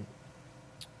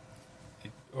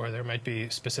 Or there might be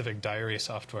specific diary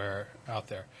software out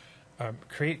there.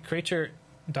 Create your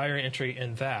diary entry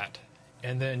in that,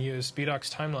 and then use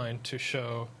BDocs Timeline to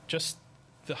show just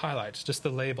the highlights, just the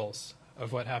labels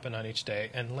of what happened on each day,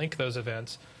 and link those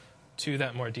events to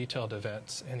that more detailed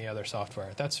events in the other software.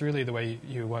 That's really the way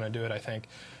you want to do it, I think.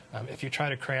 If you try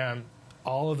to cram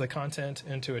all of the content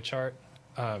into a chart,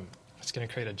 it's going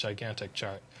to create a gigantic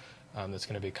chart. that's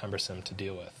going to be cumbersome to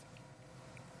deal with.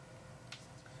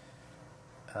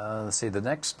 Let's see, the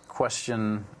next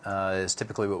question is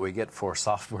typically what we get for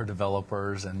software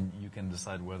developers, and you can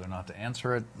decide whether or not to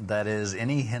answer it. That is,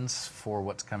 any hints for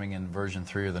what's coming in version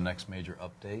 3 or the next major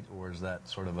update, or is that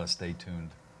sort of a stay tuned?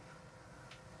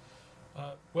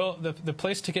 Well, the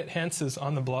place to get hints is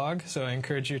on the blog, so I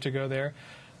encourage you to go there.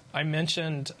 I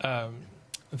mentioned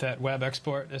that web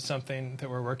export is something that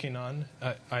we're working on.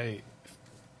 I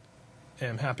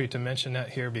am happy to mention that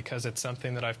here because it's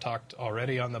something that I've talked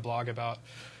already on the blog about.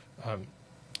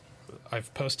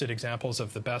 I've posted examples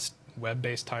of the best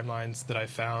web-based timelines that I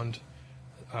found,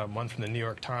 one from the New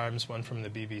York Times, one from the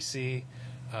BBC,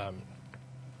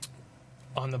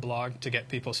 on the blog to get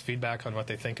people's feedback on what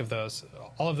they think of those.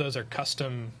 All of those are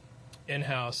custom,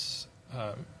 in-house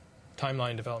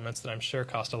timeline developments that I'm sure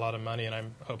cost a lot of money, and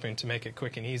I'm hoping to make it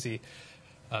quick and easy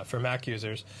for Mac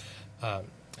users.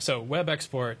 So web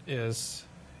export is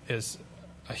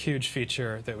a huge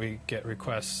feature that we get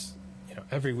requests.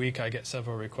 Every week I get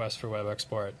several requests for web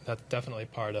export. That's definitely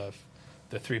part of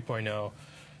the 3.0.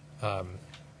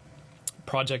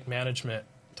 Project management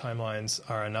timelines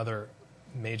are another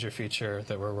major feature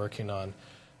that we're working on.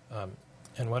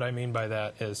 And what I mean by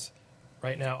that is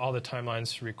right now all the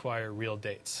timelines require real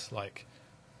dates, like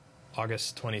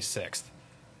August 26th.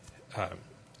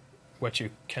 What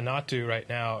you cannot do right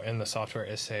now in the software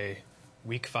is say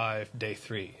week 5, day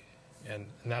 3. And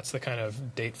that's the kind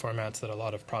of date formats that a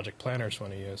lot of project planners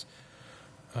want to use.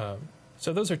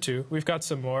 So those are two. We've got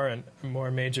some more and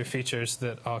more major features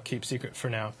that I'll keep secret for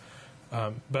now.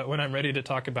 But when I'm ready to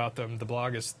talk about them, the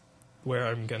blog is where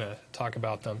I'm going to talk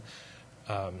about them.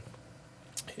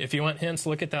 If you want hints,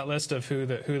 look at that list of who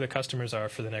the customers are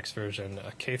for the next version.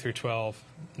 K through 12,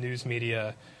 news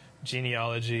media,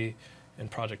 genealogy, and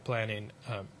project planning.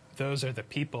 Those are the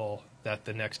people that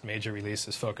the next major release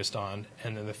is focused on,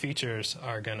 and then the features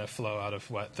are going to flow out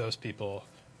of what those people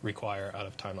require out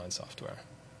of timeline software.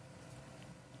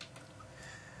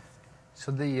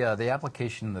 So the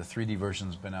application, the 3D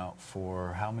version's been out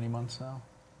for how many months now?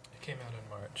 It came out in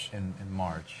March. In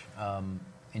March.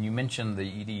 And you mentioned the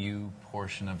EDU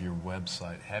portion of your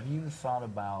website. Have you thought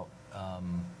about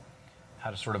how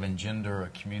to sort of engender a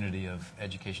community of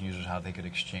education users, how they could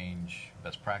exchange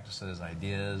best practices,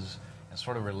 ideas? And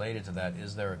sort of related to that,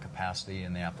 is there a capacity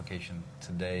in the application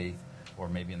today, or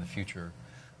maybe in the future,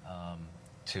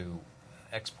 to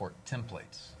export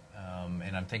templates?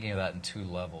 And I'm thinking of that in two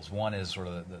levels. One is sort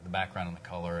of the background and the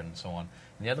color and so on.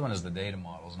 And the other one is the data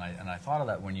models. And I thought of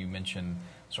that when you mentioned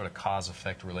sort of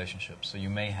cause-effect relationships. So you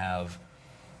may have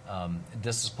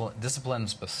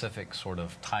discipline-specific sort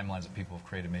of timelines that people have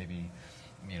created. Maybe,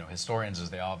 historians is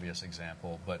the obvious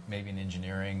example, but maybe in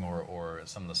engineering or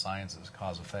some of the sciences,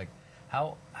 cause-effect.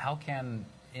 How can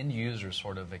end users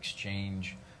sort of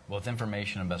exchange both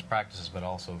information and best practices, but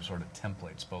also sort of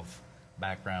templates, both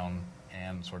background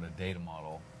and sort of data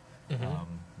model?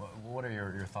 Mm-hmm. What are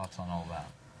your thoughts on all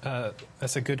that?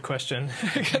 That's a good question,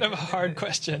 kind of a hard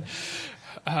question.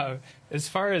 As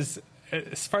far as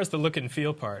the look and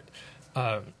feel part,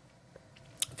 the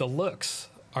looks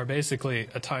are basically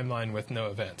a timeline with no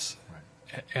events,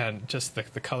 right, and just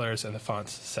the colors and the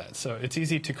fonts set. So it's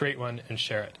easy to create one and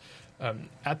share it.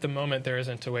 At the moment, there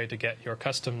isn't a way to get your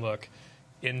custom look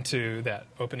into that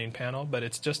opening panel, but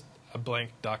it's just a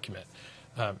blank document.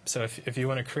 So if you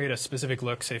want to create a specific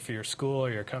look, say for your school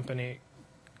or your company,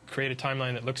 create a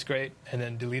timeline that looks great, and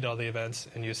then delete all the events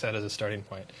and use that as a starting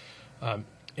point.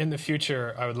 In the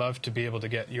future, I would love to be able to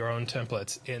get your own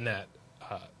templates in that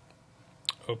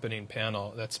opening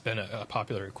panel. That's been a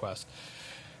popular request.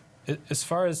 As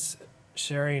far as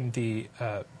sharing the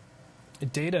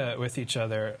data with each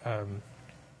other,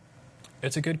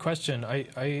 it's a good question.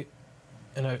 I've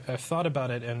thought about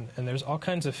it, and there's all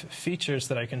kinds of features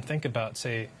that I can think about.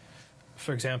 Say,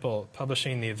 for example,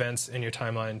 publishing the events in your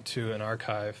timeline to an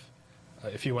archive.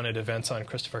 If you wanted events on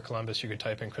Christopher Columbus, you could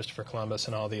type in Christopher Columbus,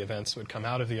 and all the events would come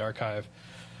out of the archive.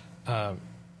 That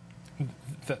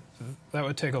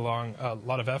would take a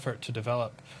lot of effort to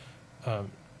develop.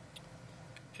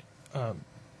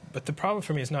 But the problem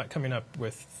for me is not coming up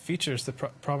with features. The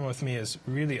problem with me is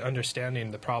really understanding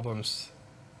the problems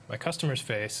my customers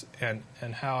face and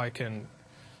how I can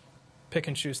pick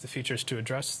and choose the features to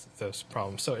address those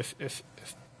problems. So if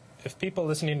people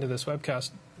listening to this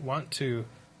webcast want to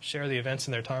share the events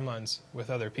in their timelines with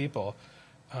other people,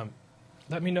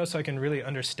 let me know so I can really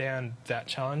understand that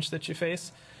challenge that you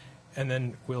face, and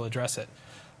then we'll address it.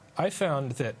 I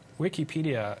found that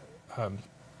Wikipedia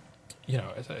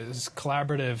is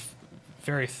collaborative,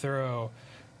 very thorough,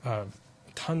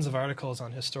 tons of articles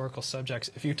on historical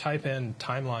subjects. If you type in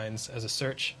timelines as a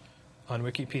search on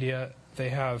Wikipedia, they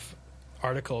have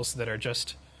articles that are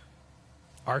just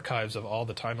archives of all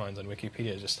the timelines on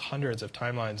Wikipedia, just hundreds of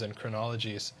timelines and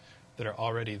chronologies that are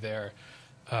already there.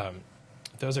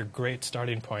 Those are great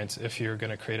starting points if you're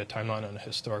going to create a timeline on a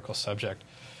historical subject.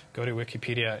 Go to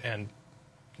Wikipedia, and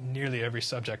nearly every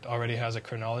subject already has a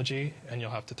chronology, and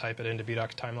you'll have to type it into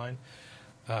VDocs timeline.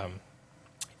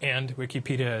 And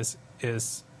Wikipedia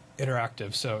is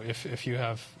interactive, so if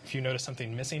you notice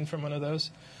something missing from one of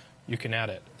those, you can add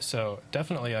it. So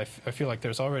definitely, I feel like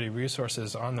there's already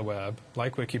resources on the web,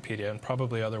 like Wikipedia, and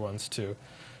probably other ones too,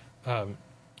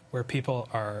 where people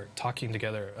are talking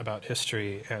together about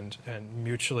history and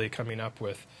mutually coming up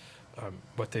with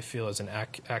what they feel is an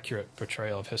accurate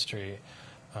portrayal of history.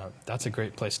 That's a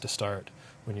great place to start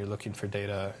when you're looking for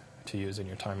data to use in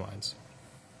your timelines.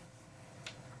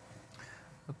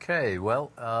 Okay,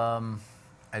 well,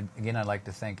 again, I'd like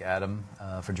to thank Adam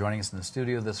for joining us in the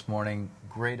studio this morning.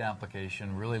 Great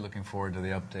application. Really looking forward to the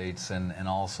updates and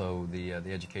also the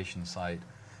education site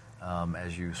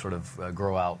as you sort of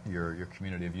grow out your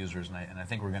community of users. And I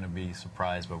think we're going to be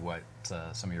surprised by what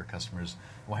some of your customers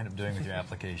wind up doing with your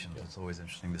applications. It's always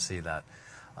interesting to see that.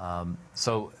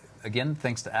 So again,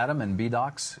 thanks to Adam and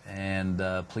VDocs,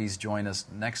 and please join us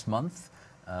next month,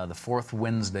 the fourth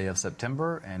Wednesday of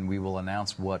September, and we will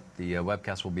announce what the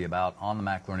webcast will be about on the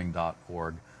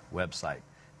maclearning.org website.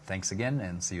 Thanks again,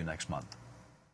 and see you next month.